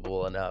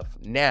capable enough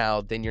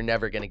now, then you're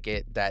never going to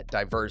get that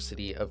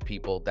diversity of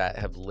people that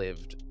have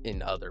lived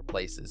in other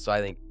places. So I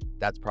think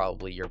that's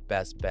probably your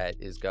best bet,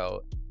 is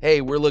go,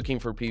 hey, we're looking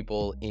for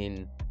people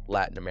in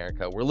Latin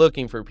America. We're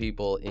looking for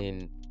people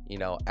in, you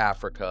know,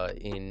 Africa,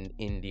 in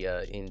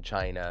India, in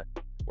China.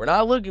 We're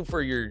not looking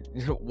for your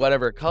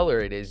whatever color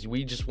it is.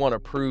 We just want to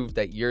prove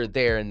that you're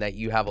there and that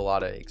you have a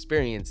lot of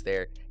experience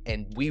there.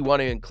 And we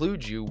want to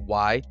include you.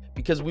 Why?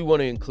 Because we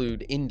want to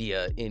include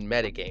India in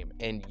metagame.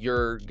 And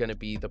you're going to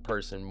be the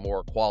person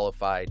more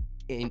qualified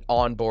in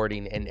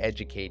onboarding and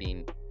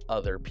educating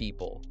other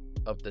people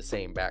of the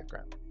same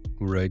background.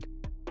 Right.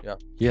 Yeah.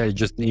 Yeah,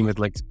 just name it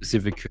like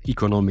specific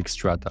economic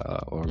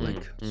strata or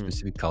like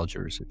specific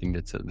cultures. I think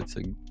that's a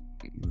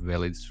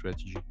valid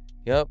strategy.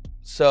 Yep.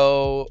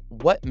 So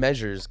what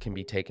measures can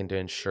be taken to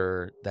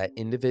ensure that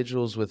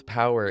individuals with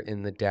power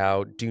in the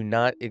DAO do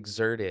not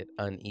exert it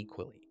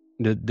unequally?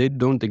 That they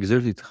don't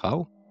exert it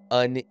how?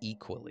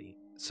 Unequally.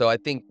 So I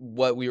think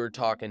what we were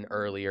talking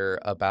earlier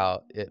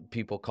about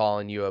people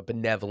calling you a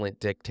benevolent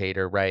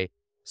dictator, right?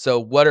 So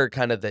what are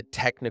kind of the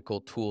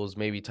technical tools,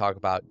 maybe talk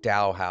about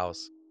DAO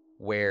House,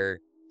 where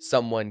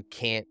someone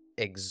can't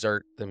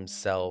exert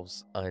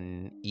themselves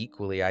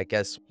unequally? I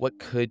guess what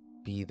could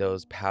be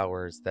those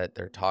powers that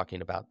they're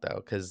talking about,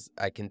 though? Because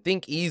I can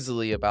think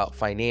easily about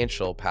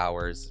financial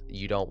powers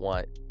you don't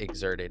want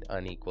exerted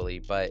unequally,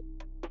 but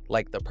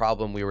like the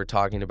problem we were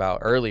talking about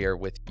earlier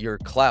with your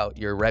clout,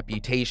 your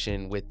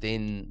reputation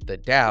within the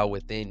DAO,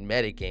 within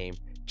metagame,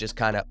 just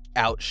kind of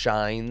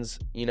outshines,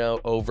 you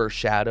know,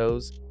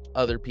 overshadows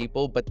other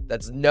people, but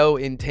that's no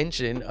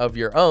intention of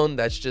your own.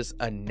 That's just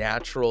a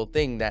natural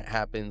thing that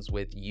happens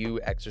with you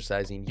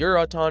exercising your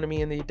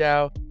autonomy in the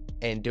DAO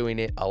and doing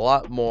it a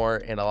lot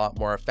more and a lot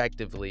more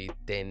effectively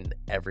than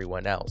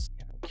everyone else.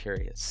 I'm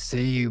curious.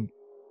 Say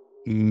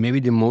maybe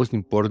the most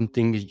important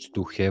thing is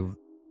to have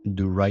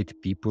the right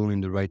people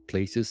in the right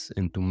places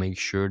and to make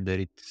sure that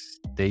it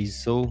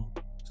stays so.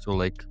 So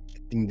like I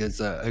think that's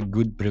a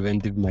good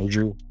preventive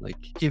measure. Like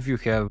if you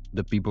have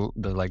the people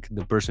that like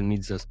the person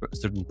needs a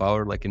certain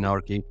power, like in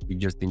our case, we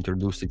just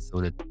introduce it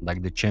so that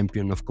like the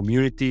champion of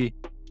community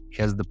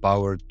has the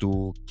power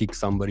to kick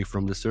somebody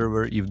from the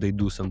server if they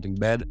do something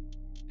bad.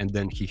 And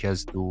then he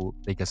has to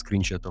take a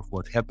screenshot of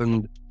what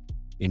happened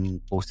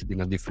and post it in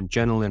a different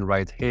channel and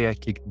write, hey, I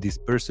kicked this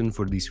person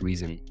for this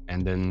reason.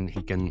 And then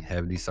he can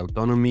have this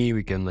autonomy.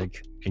 We can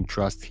like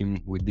entrust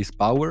him with this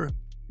power.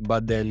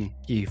 But then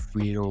if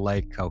we don't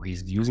like how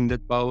he's using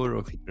that power, or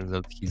if it turns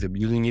out he's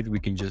abusing it, we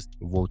can just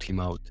vote him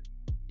out.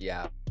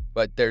 Yeah,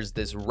 but there's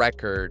this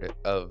record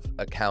of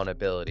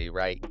accountability,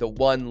 right? The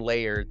one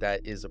layer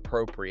that is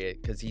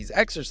appropriate because he's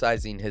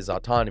exercising his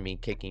autonomy,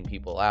 kicking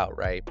people out,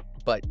 right?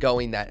 But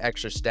going that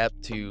extra step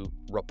to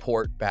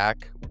report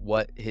back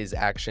what his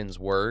actions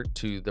were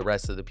to the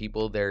rest of the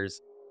people,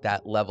 there's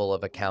that level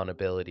of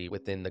accountability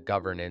within the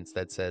governance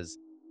that says,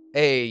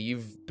 hey,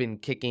 you've been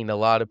kicking a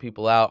lot of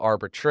people out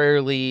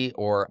arbitrarily,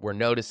 or we're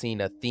noticing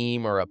a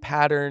theme or a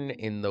pattern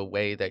in the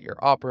way that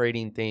you're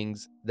operating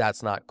things.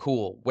 That's not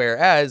cool.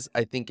 Whereas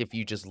I think if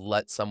you just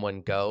let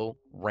someone go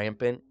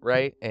rampant,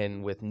 right,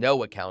 and with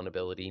no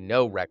accountability,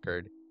 no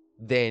record,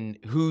 then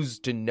who's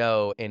to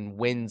know and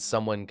when's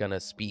someone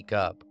gonna speak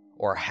up,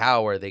 or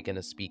how are they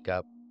gonna speak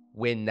up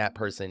when that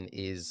person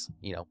is,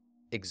 you know,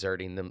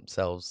 exerting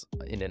themselves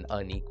in an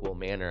unequal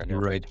manner?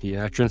 Right.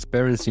 Yeah.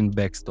 Transparency and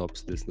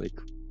backstops. This like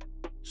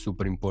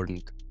super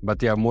important.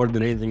 But yeah, more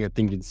than anything, I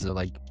think it's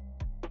like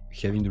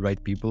having the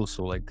right people.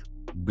 So like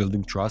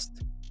building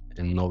trust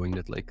and knowing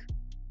that like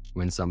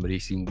when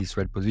somebody's in this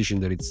right position,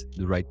 that it's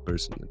the right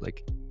person. That,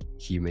 like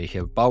he may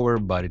have power,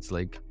 but it's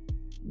like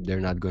they're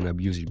not gonna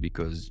abuse it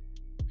because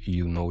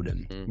you know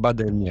them. But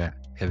then yeah,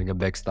 having a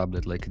backstop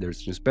that like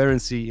there's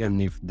transparency,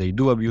 and if they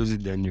do abuse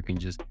it, then you can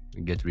just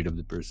get rid of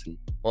the person.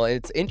 Well,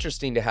 it's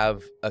interesting to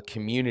have a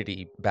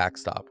community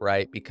backstop,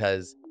 right?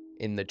 Because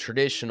in the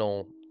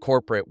traditional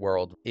corporate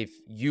world, if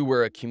you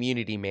were a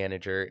community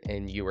manager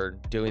and you were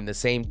doing the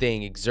same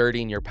thing,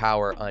 exerting your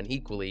power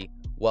unequally,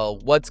 well,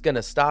 what's going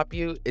to stop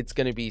you? It's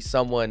going to be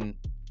someone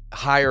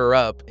higher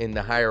up in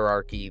the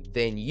hierarchy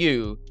than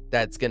you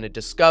that's going to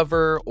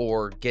discover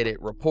or get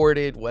it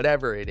reported,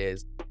 whatever it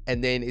is.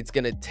 And then it's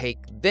going to take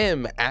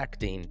them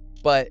acting.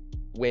 But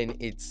when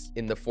it's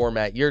in the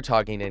format you're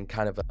talking in,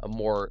 kind of a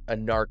more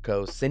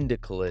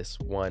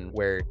anarcho-syndicalist one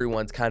where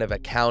everyone's kind of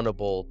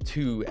accountable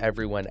to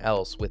everyone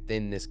else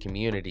within this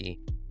community,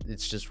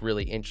 it's just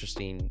really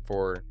interesting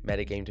for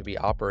MetaGame to be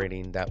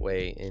operating that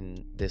way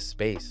in this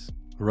space.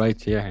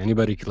 Right, yeah,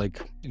 anybody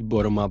like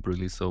bottom up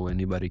really, so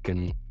anybody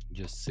can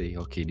just say,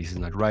 okay, this is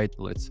not right,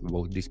 let's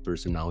vote this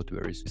person out,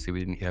 whereas we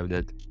didn't have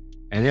that.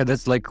 And yeah,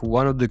 that's like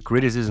one of the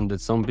criticism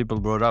that some people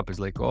brought up is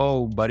like,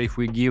 oh, but if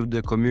we give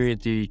the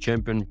community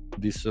champion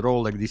this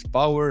role, like this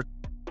power,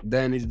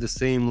 then it's the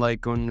same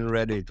like on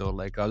Reddit or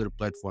like other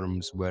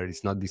platforms where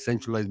it's not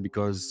decentralized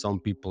because some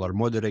people are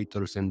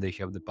moderators and they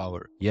have the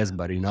power. Yes,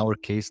 but in our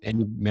case,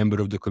 any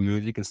member of the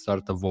community can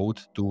start a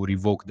vote to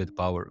revoke that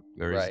power.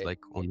 Whereas Right. like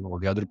on all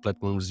the other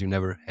platforms, you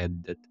never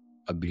had that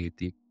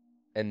ability.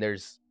 And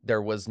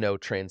there was no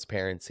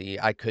transparency.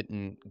 I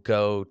couldn't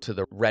go to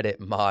the Reddit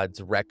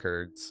mods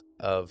records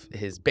of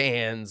his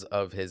bans,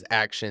 of his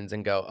actions,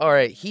 and go, all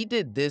right, he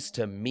did this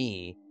to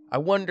me. I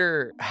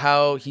wonder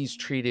how he's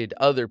treated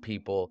other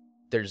people.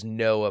 There's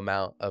no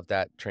amount of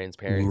that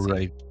transparency.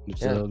 Right.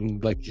 It's Yeah.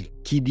 like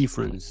key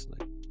difference.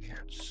 Like,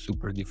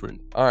 super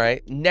different. All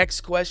right.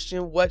 Next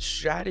question. What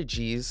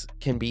strategies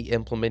can be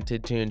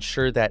implemented to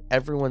ensure that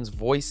everyone's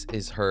voice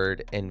is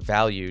heard and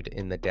valued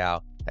in the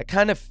DAO? That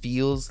kind of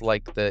feels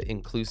like the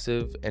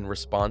inclusive and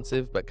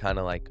responsive, but kind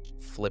of like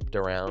flipped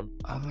around.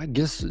 I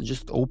guess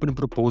just open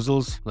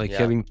proposals, like Yeah.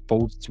 having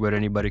posts where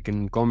anybody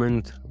can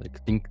comment. Like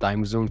I think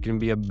time zone can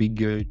be a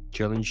big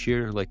challenge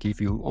here. Like if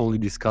you only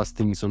discuss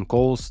things on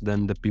calls,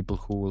 then the people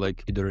who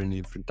like either in a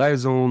different time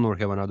zone or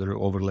have another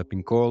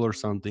overlapping call or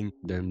something,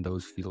 then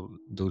those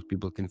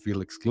people can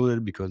feel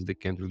excluded because they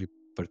can't really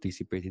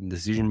participate in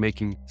decision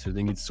making. So I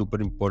think it's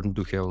super important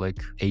to have like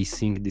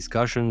async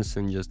discussions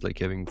and just like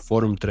having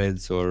forum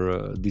threads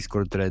or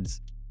Discord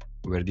threads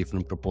where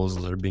different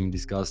proposals are being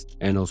discussed,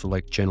 and also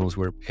like channels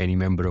where any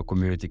member of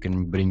community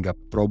can bring up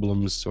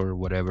problems or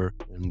whatever,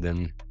 and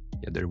then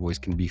their voice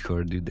can be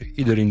heard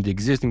either in the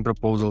existing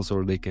proposals,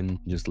 or they can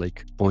just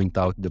like point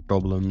out the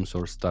problems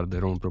or start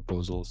their own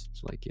proposals.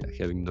 So like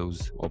having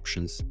those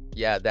options.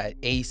 Yeah, that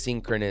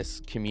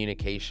asynchronous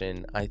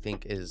communication, I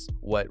think, is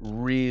what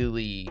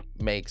really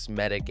makes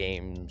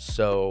MetaGame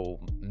so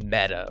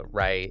meta,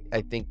 right?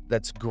 I think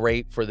that's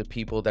great for the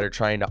people that are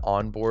trying to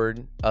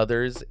onboard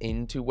others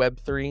into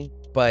Web3,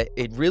 but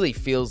it really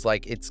feels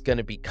like it's going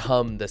to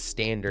become the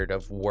standard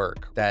of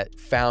work, that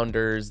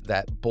founders,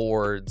 that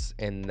boards,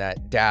 and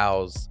that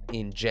DAOs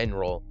in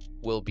general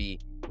will be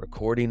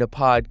recording a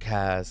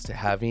podcast,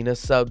 having a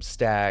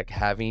Substack,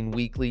 having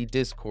weekly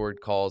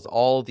Discord calls,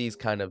 all these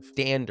kind of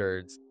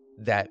standards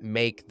that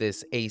make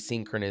this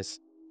asynchronous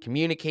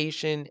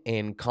communication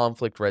and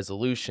conflict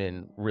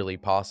resolution really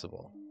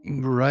possible.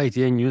 Right,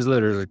 yeah,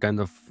 newsletters are kind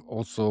of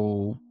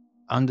also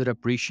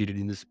underappreciated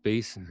in the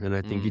space, and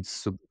I think it's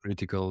super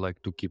critical like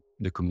to keep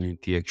the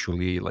community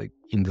actually like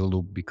in the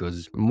loop,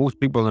 because most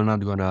people are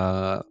not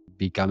gonna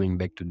be coming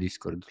back to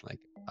Discord. Like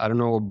I don't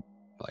know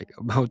like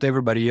about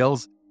everybody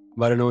else,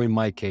 but I know in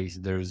my case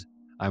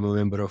I'm a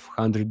member of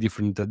 100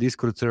 different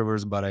Discord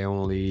servers, but I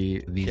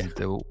only visit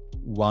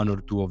one or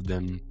two of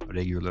them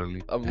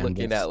regularly. I'm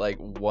looking at like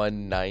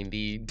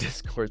 190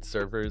 Discord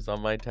servers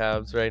on my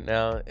tabs right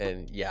now,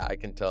 and yeah, I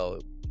can tell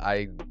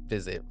I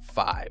visit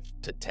 5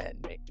 to 10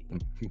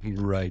 maybe.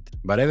 Right,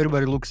 but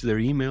everybody looks at their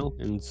email,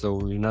 and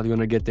so you're not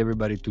gonna get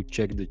everybody to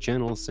check the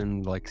channels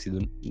and like see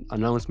the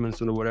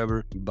announcements or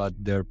whatever, but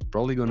they're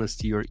probably gonna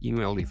see your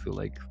email if you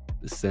like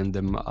send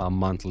them a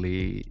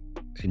monthly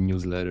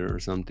newsletter or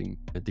something.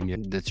 I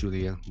think that's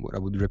really what I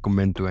would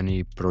recommend to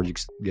any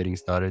projects getting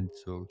started.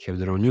 So have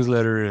their own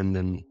newsletter, and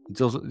then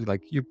it's also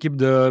like you keep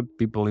the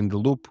people in the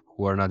loop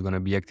who are not going to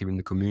be active in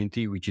the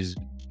community, which is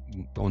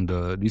on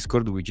the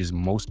Discord, which is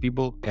most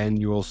people, and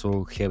you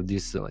also have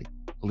this like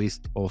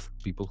list of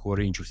people who are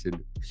interested,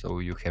 so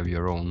you have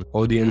your own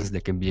audience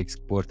that can be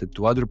exported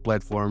to other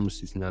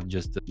platforms. It's not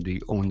just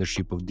the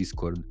ownership of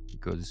Discord,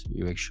 because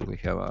you actually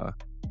have a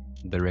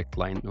direct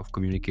line of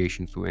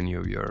communication to any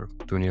of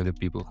the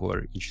people who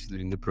are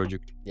interested in the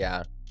project.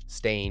 Yeah,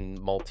 staying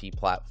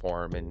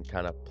multi-platform and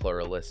kind of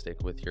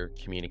pluralistic with your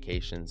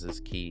communications is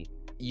key.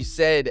 You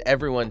said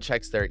everyone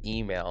checks their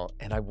email,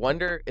 and I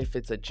wonder if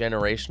it's a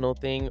generational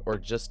thing or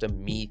just a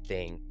me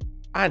thing.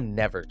 I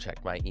never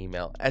check my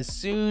email. As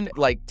soon,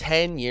 like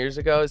 10 years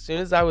ago, as soon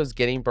as I was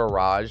getting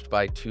barraged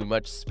by too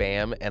much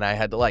spam and I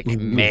had to like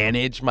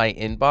manage my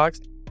inbox,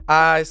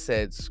 I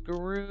said,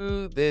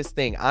 screw this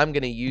thing. I'm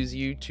going to use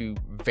you to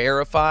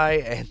verify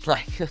and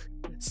like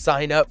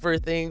sign up for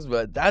things,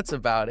 but that's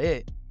about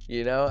it.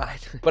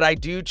 But I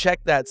do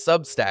check that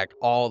Substack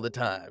all the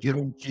time. You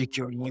don't check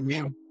your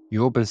email?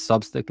 You open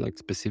Substack like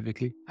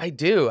specifically? I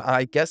do.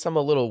 I guess I'm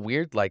a little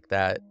weird like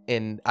that.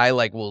 And I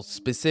like will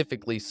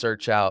specifically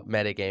search out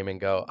MetaGame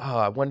and go, oh,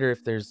 I wonder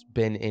if there's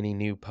been any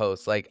new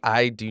posts. Like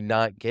I do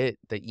not get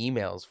the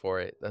emails for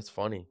it. That's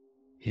funny.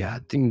 Yeah, I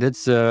think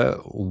that's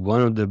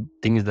one of the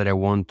things that I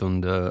want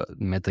on the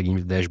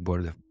MetaGames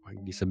dashboard.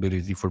 Like this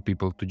ability for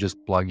people to just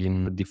plug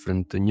in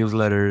different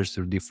newsletters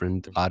or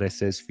different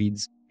RSS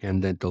feeds.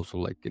 And that also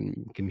like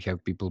can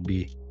have people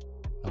be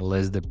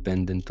less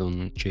dependent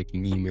on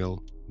checking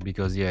email,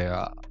 because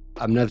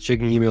I'm not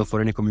checking email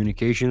for any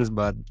communications,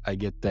 but I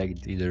get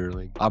tagged either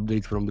like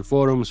updates from the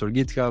forums or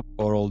GitHub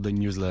or all the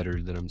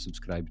newsletters that I'm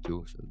subscribed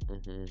to.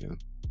 So,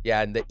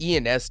 yeah, and the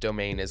ENS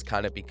domain is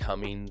kind of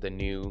becoming the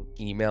new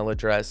email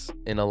address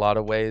in a lot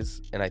of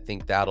ways. And I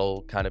think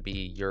that'll kind of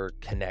be your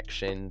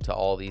connection to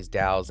all these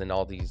DAOs, and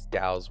all these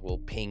DAOs will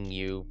ping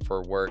you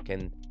for work.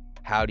 And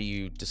how do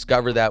you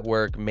discover that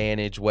work,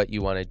 manage what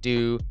you want to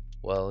do?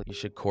 Well, you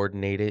should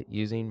coordinate it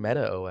using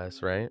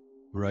MetaOS, right?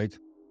 Right.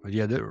 But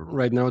yeah,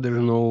 right now there's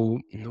no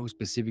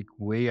specific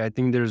way. I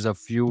think there's a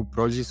few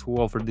projects who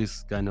offer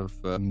this kind of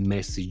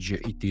message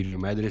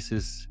Ethereum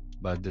addresses,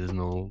 but there's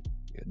no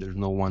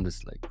one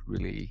that's like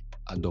really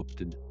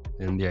adopted.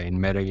 And yeah, in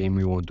MetaGame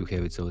we want to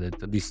have it so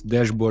that this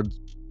dashboard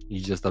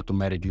is just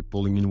automatically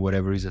pulling in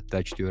whatever is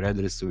attached to your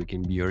address. So it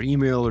can be your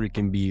email, or it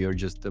can be your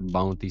just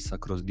bounties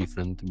across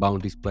different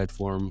bounties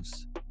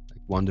platforms like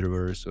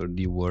Wonderverse or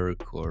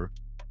DWork, or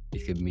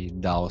it can be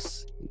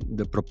DAOs,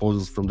 the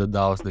proposals from the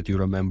DAOs that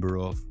you're a member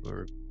of,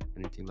 or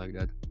anything like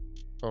that.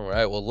 All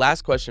right. Well,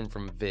 last question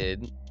from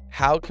Vid.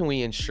 How can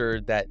we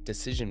ensure that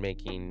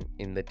decision-making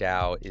in the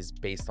DAO is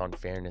based on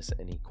fairness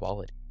and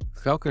equality?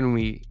 How can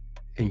we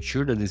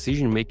ensure that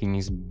decision-making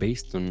is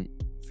based on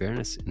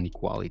fairness and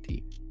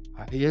equality?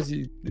 I guess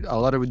a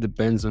lot of it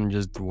depends on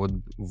just what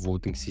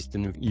voting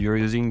system you're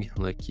using.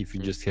 Like if you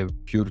just have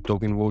pure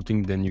token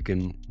voting, then you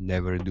can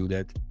never do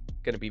that.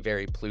 Going to be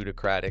very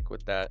plutocratic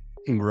with that.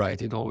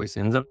 Right, it always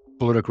ends up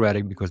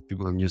plutocratic because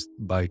people can just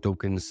buy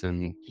tokens,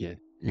 and you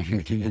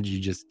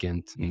just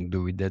can't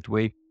do it that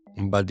way.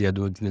 But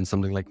do it in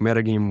something like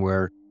MetaGame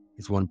where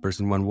it's one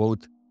person, one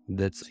vote.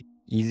 That's an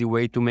easy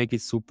way to make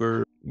it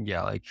super,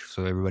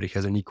 so everybody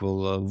has an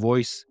equal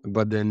voice.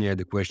 But then,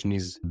 the question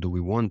is, do we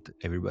want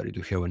everybody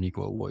to have an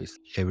equal voice?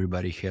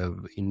 Everybody have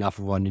enough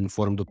of an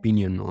informed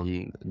opinion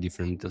on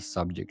different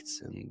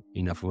subjects and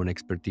enough of an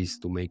expertise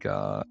to make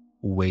a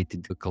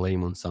weighted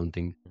claim on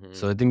something.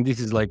 So I think this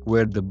is like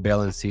where the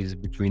balance is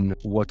between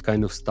what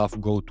kind of stuff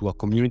go to a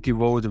community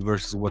vote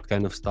versus what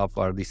kind of stuff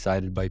are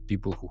decided by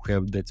people who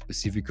have that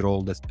specific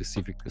role, that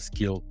specific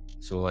skill.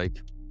 So like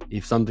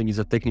if something is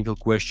a technical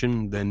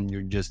question, then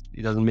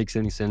it doesn't make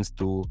any sense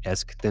to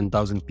ask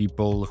 10,000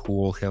 people who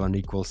all have an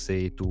equal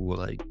say to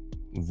like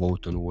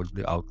vote on what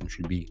the outcome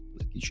should be.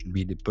 Like it should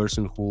be the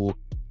person who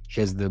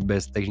has the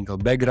best technical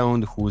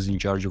background, who is in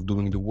charge of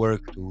doing the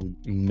work to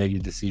make the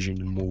decision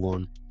and move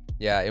on.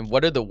 Yeah, and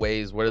what are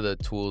the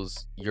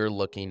tools you're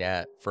looking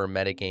at for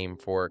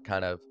MetaGame for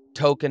kind of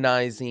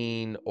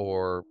tokenizing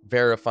or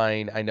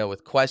verifying? I know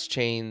with quest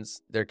chains,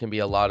 there can be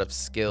a lot of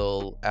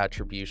skill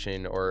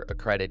attribution or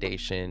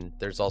accreditation.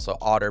 There's also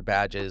otter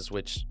badges,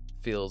 which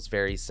feels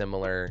very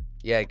similar.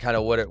 Yeah, kind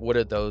of what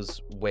are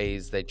those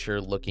ways that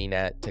you're looking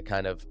at to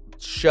kind of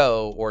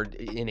show, or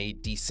in a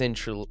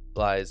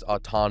decentralized,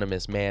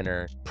 autonomous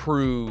manner,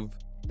 prove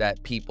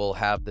that people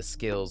have the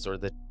skills or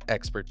the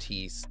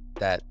expertise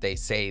that they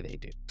say they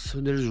do?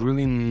 So there's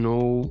really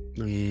no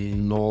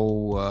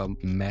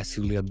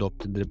massively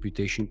adopted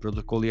reputation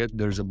protocol yet.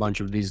 There's a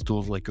bunch of these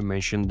tools, like you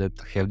mentioned, that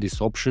have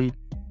this option,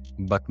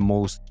 but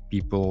most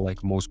people,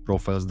 like most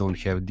profiles, don't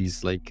have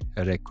this like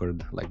a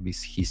record, like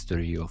this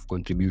history of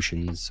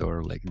contributions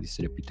or like this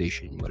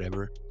reputation,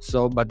 whatever.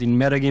 So, but in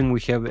MetaGame we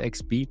have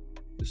XP.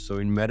 So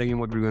in MetaGame,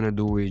 what we're gonna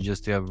do, we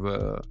just have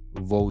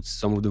votes.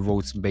 Some of the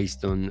votes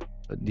based on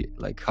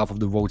half of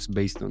the votes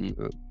based on.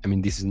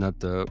 This is not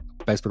a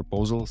past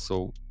proposal,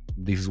 so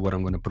this is what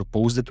I'm gonna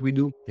propose that we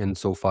do. And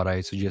so far,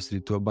 I suggested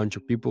it to a bunch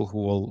of people who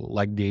all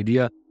like the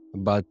idea.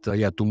 But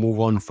to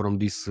move on from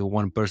this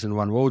one person,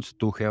 one vote,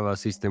 to have a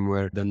system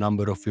where the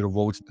number of your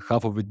votes,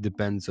 half of it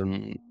depends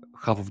on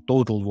half of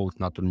total votes,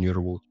 not on your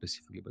vote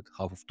specifically, but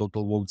half of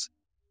total votes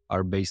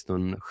are based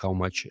on how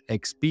much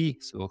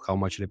XP, so how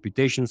much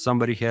reputation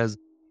somebody has,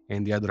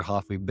 and the other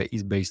half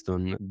is based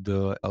on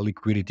the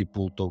liquidity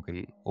pool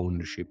token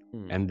ownership.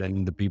 And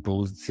then the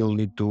people still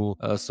need to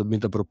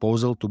submit a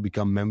proposal to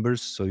become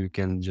members, so you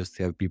can just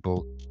have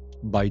people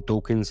buy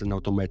tokens and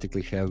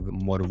automatically have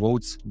more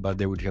votes, but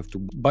they would have to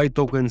buy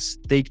tokens,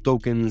 take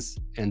tokens,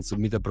 and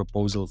submit a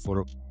proposal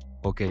for,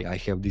 okay, I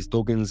have these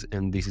tokens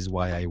and this is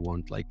why I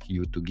want like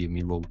you to give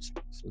me votes.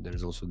 So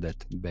there's also that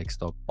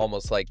backstop.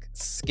 Almost like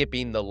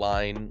skipping the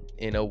line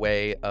in a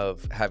way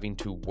of having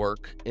to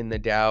work in the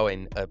DAO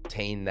and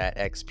obtain that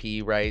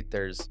XP, right?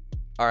 There's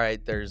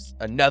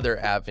another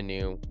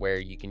avenue where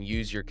you can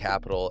use your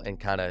capital and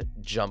kind of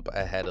jump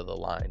ahead of the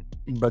line.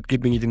 But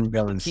keeping it in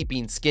balance.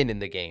 Keeping skin in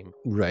the game.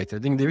 Right. I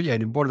think the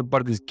important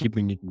part is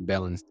keeping it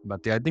balanced.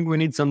 But I think we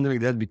need something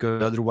like that,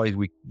 because otherwise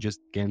we just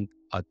can't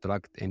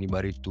attract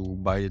anybody to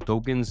buy the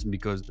tokens,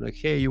 because like,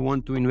 hey, you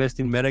want to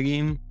invest in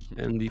MetaGame?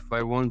 And if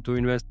I want to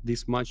invest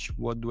this much,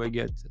 what do I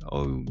get?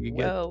 Oh, you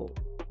get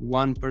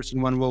one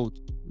person, one vote.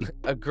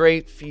 A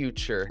great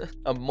future,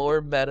 a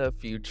more meta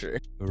future.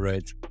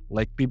 Right.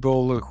 Like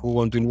people who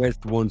want to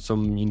invest want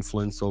some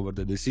influence over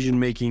the decision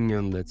making,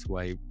 and that's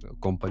why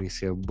companies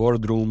have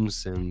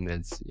boardrooms, and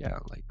that's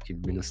like it's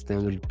been a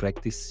standard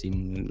practice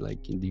in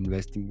the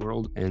investing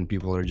world. And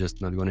people are just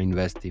not going to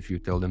invest if you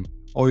tell them,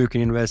 oh, you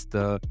can invest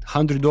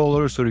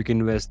 $100 or you can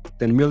invest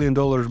 $10 million,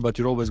 but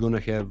you're always going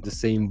to have the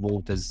same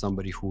vote as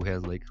somebody who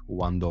has like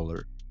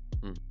 $1.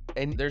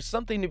 And there's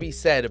something to be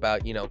said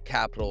about,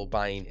 capital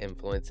buying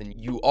influence, and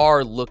you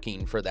are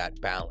looking for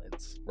that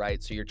balance,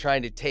 right? So you're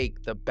trying to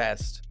take the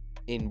best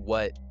in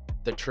what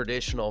the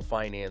traditional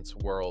finance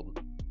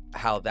world,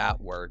 how that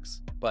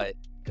works. But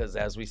because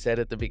as we said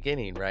at the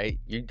beginning, right,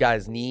 you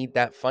guys need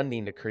that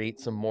funding to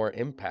create some more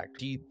impact.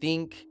 Do you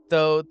think,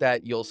 though,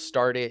 that you'll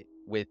start it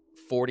with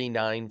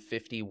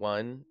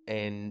 49.51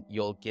 and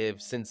you'll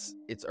give, since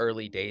it's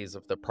early days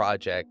of the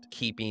project,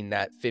 keeping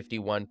that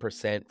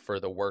 51% for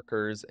the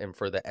workers and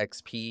for the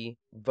XP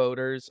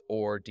voters?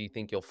 Or do you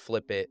think you'll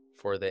flip it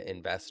for the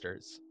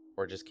investors,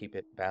 or just keep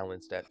it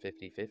balanced at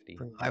 50-50?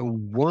 I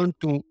want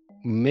to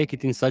make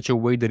it in such a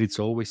way that it's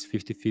always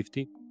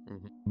 50-50.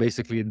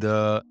 Basically,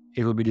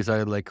 it will be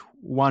decided like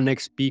 1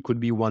 XP could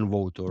be 1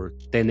 vote, or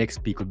 10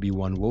 XP could be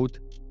 1 vote.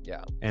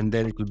 Yeah. And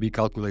then it will be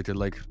calculated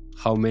like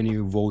how many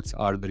votes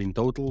are there in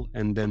total,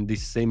 and then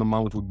this same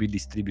amount would be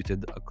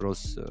distributed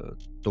across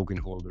token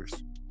holders.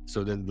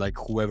 So that like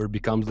whoever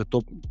becomes the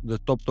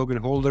top token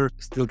holder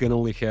still can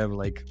only have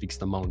like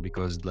fixed amount,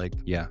 because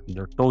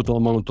their total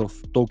amount of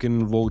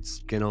token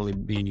votes can only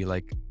be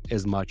like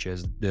as much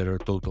as their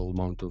total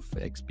amount of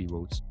XP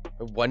votes.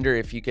 I wonder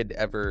if you could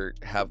ever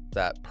have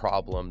that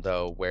problem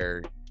though,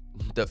 where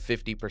the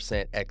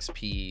 50%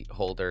 XP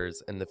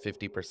holders and the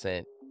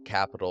 50%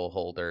 capital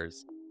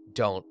holders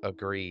don't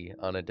agree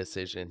on a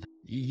decision.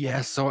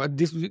 Yeah, so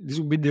this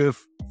would be the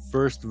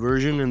first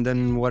version, and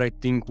then what I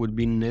think would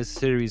be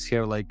necessary is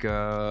have like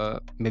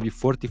maybe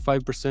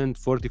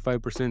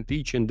 45%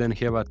 each, and then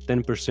have a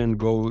 10%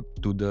 go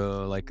to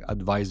the like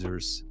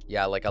advisors.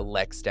 Yeah, like a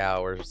Lex DAO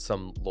or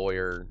some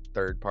lawyer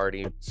third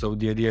party. So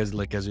the idea is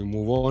like as we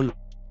move on,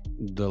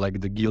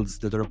 the guilds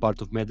that are part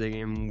of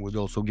MetaGame would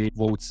also gain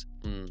votes.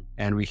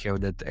 And we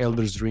have that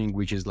Elder's Ring,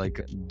 which is like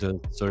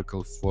the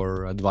circle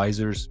for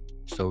advisors.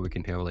 So we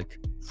can have like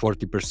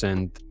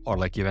 40%, or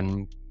like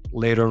even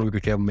later on we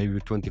could have maybe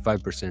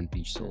 25%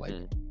 each. So like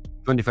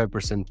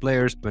 25%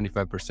 players,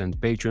 25%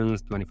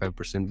 patrons,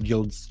 25%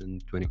 guilds,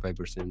 and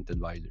 25%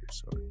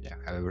 advisors, or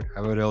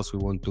however else we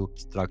want to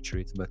structure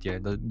it. But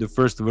the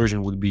first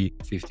version would be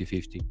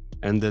 50-50.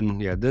 And then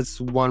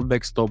that's one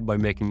backstop by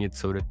making it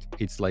so that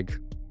it's like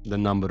the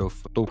number of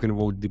token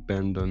votes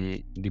depend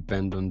on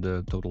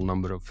the total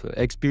number of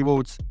XP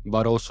votes,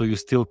 but also you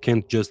still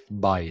can't just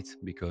buy it,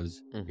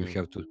 because you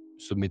have to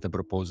submit a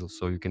proposal.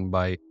 So you can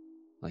buy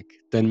like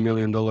 $10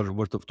 million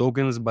worth of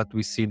tokens, but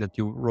we see that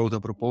you wrote a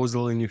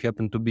proposal and you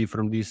happen to be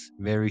from this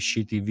very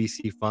shitty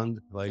VC fund,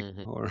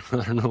 or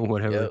I don't know,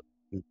 whatever,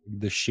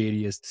 the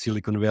shadiest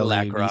Silicon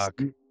Valley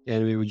BlackRock.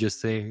 And we would just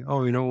say,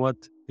 oh, you know what?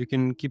 You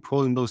can keep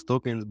holding those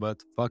tokens,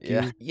 but fuck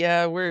you.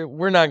 Yeah,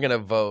 we're not gonna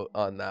vote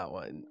on that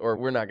one, or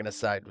we're not gonna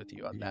side with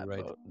you on that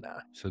vote.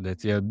 Nah. So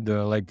that's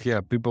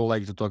people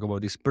like to talk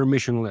about this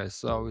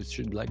permissionless. Oh, it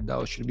should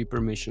DAO should be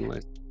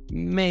permissionless.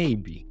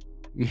 Maybe.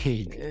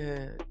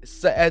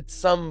 So at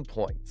some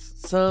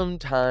points,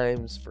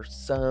 sometimes, for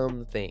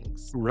some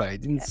things.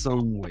 Right, in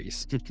some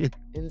ways.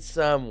 In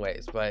some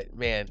ways, but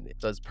man,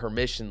 does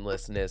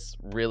permissionlessness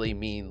really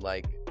mean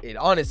like, it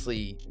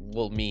honestly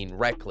will mean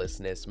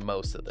recklessness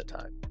most of the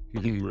time.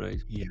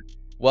 Right, yeah.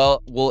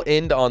 Well, we'll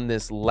end on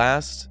this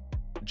last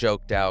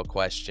jokeDAO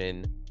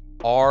question.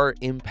 Are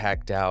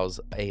impact DAOs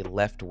a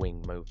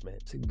left-wing movement?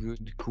 It's a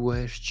good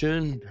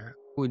question. I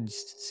would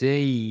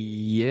say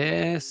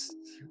yes,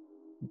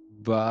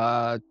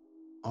 but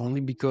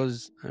only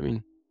because,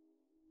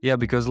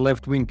 because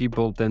left-wing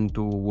people tend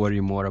to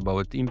worry more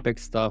about impact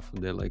stuff.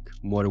 They're like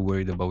more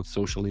worried about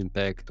social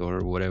impact or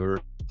whatever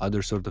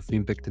other sort of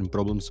impact and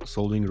problem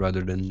solving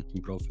rather than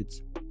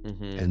profits.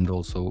 And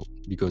also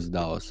because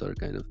DAOs are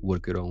kind of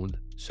workaround.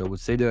 So I would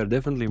say they are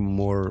definitely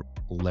more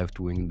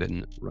left-wing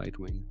than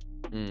right-wing.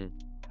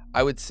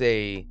 I would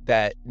say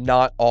that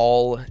not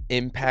all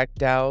impact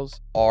DAOs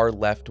are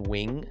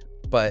left-wing,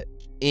 but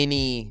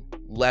any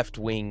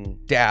left-wing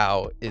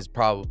DAO is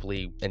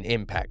probably an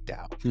impact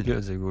DAO.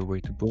 That's a good way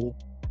to put it.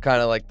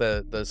 Kind of like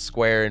the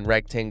square and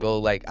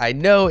rectangle. Like, I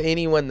know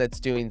anyone that's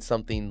doing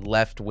something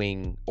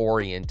left-wing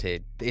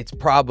oriented, it's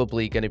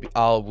probably going to be,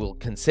 will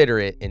consider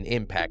it an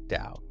impact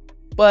DAO.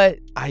 But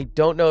I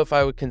don't know if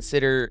I would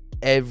consider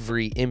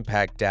every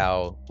impact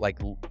DAO like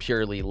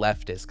purely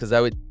leftist, because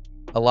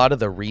a lot of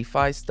the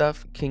refi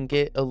stuff can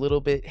get a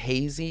little bit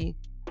hazy,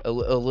 a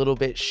little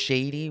bit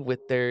shady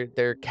with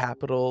their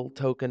capital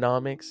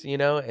tokenomics, you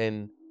know,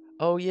 and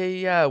oh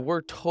yeah,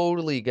 we're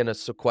totally gonna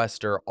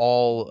sequester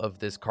all of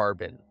this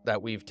carbon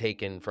that we've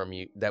taken from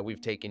you, that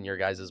we've taken your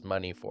guys'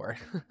 money for.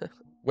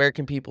 Where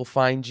can people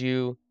find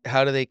you?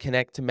 How do they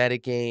connect to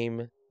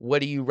MetaGame?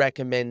 What do you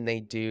recommend they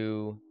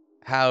do?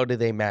 How do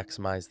they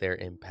maximize their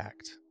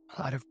impact?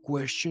 A lot of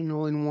question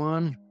all in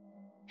one.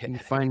 You can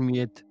find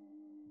me at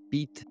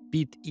Peth,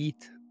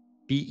 Petheth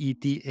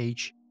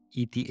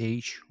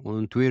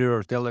on Twitter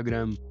or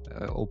Telegram.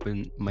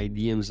 My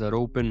DMs are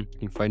open. You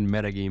can find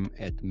MetaGame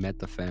at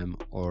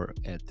MetaFam or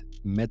at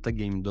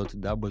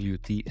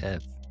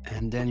metagame.wtf.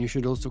 And then you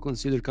should also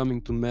consider coming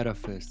to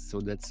MetaFest.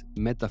 So that's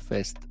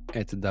MetaFest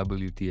at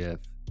WTF.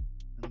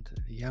 And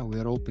yeah, we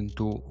are open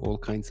to all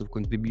kinds of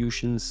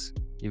contributions.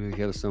 If you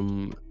have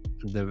some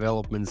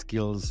development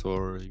skills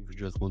or if you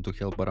just want to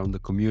help around the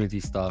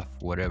community stuff,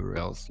 whatever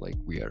else, like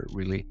we are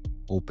really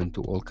open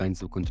to all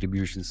kinds of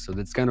contributions. So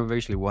that's kind of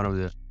actually one of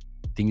the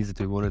things that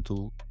we wanted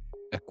to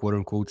quote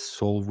unquote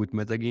solve with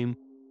MetaGame.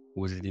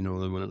 Was it,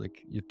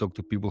 like you talk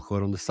to people who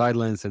are on the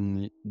sidelines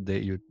and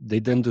they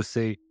tend to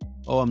say,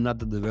 oh, I'm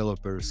not a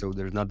developer, so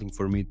there's nothing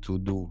for me to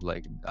do,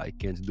 like I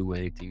can't do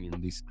anything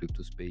in this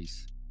crypto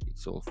space,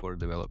 it's all for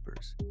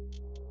developers.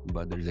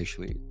 But there's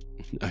actually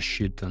a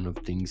shit ton of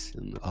things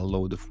and a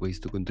load of ways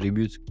to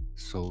contribute.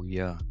 So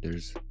yeah,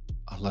 there's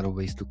a lot of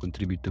ways to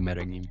contribute to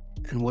MetaGame.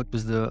 And what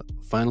was the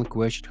final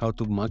question? How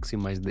to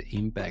maximize the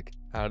impact?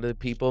 How do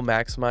people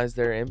maximize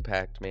their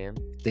impact, man?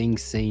 Staying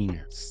sane.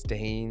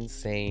 Staying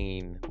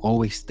sane.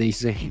 Always stay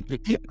sane.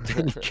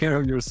 Take care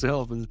of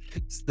yourself and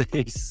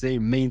stay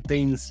sane.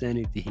 Maintain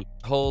sanity.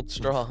 Hold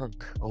strong.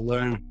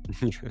 Learn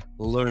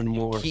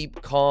more.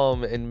 Keep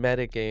calm in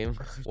MetaGame.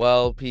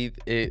 Well, Pete,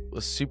 it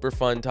was super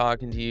fun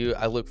talking to you.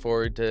 I look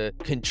forward to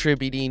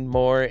contributing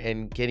more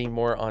and getting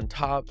more on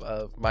top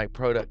of my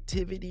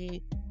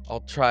productivity. I'll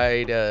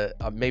try to,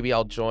 maybe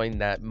I'll join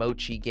that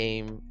mochi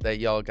game that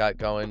y'all got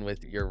going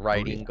with your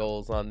writing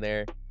goals on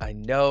there. I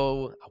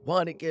know I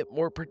want to get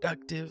more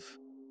productive,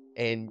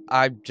 and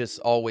I'm just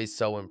always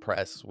so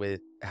impressed with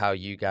how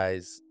you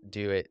guys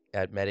do it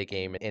at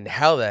MetaGame and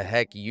how the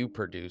heck you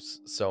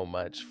produce so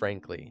much,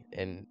 frankly,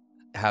 and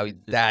how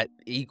that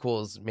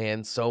equals,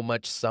 man, so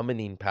much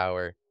summoning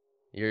power.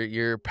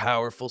 You're a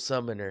powerful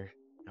summoner.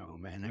 Oh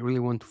man, I really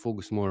want to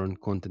focus more on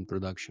content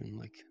production.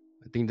 Like,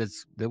 I think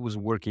that was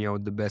working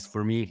out the best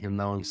for me, and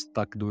now I'm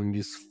stuck doing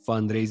this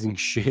fundraising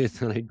shit,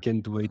 and I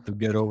can't wait to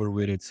get over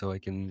with it so I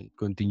can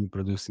continue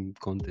producing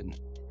content.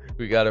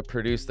 We got to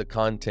produce the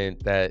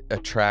content that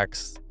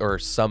attracts or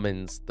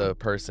summons the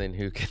person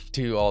who can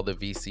do all the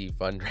VC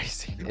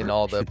fundraising and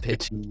all the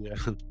pitching.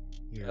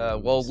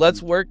 Well,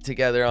 let's work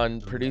together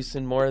on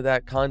producing more of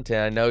that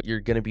content. I know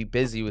you're going to be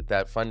busy with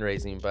that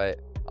fundraising, but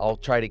I'll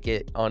try to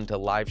get onto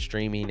live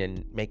streaming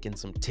and making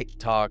some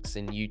TikToks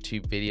and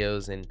YouTube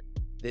videos and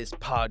this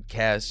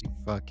podcast.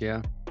 Fuck yeah.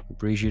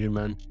 Appreciate it,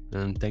 man.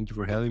 And thank you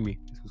for having me.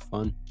 This was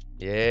fun.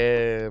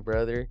 Yeah,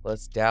 brother.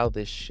 Let's DAO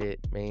this shit,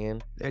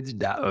 man. Let's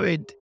DAO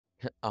it.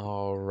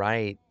 All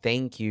right.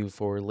 Thank you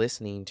for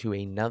listening to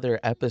another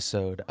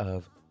episode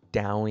of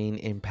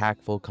DAOing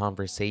Impactful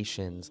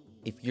Conversations.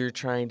 If you're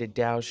trying to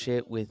DAO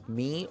shit with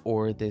me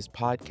or this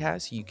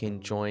podcast, you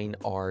can join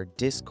our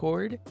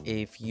Discord.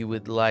 If you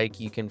would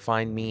like, you can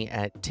find me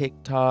at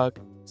TikTok.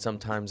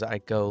 Sometimes I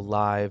go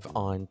live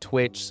on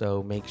Twitch,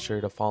 so make sure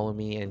to follow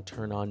me and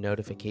turn on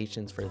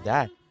notifications for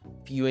that.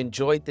 If you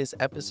enjoyed this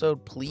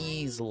episode,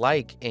 please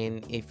like,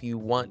 and if you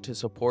want to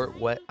support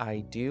what I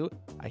do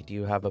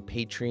have a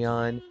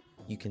Patreon.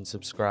 You can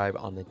subscribe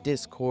on the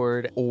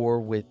Discord or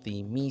with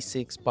the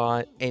Me6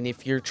 bot. And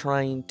if you're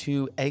trying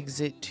to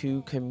exit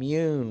to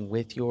commune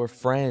with your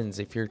friends,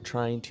 if you're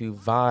trying to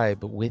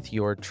vibe with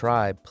your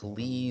tribe,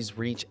 please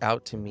reach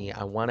out to me.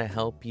 I want to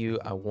help you.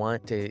 I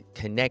want to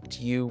connect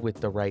you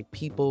with the right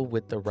people,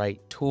 with the right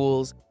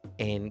tools,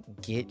 and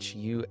get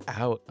you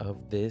out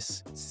of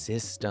this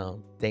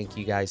system. Thank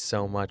you guys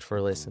so much for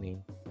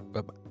listening.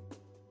 Bye-bye.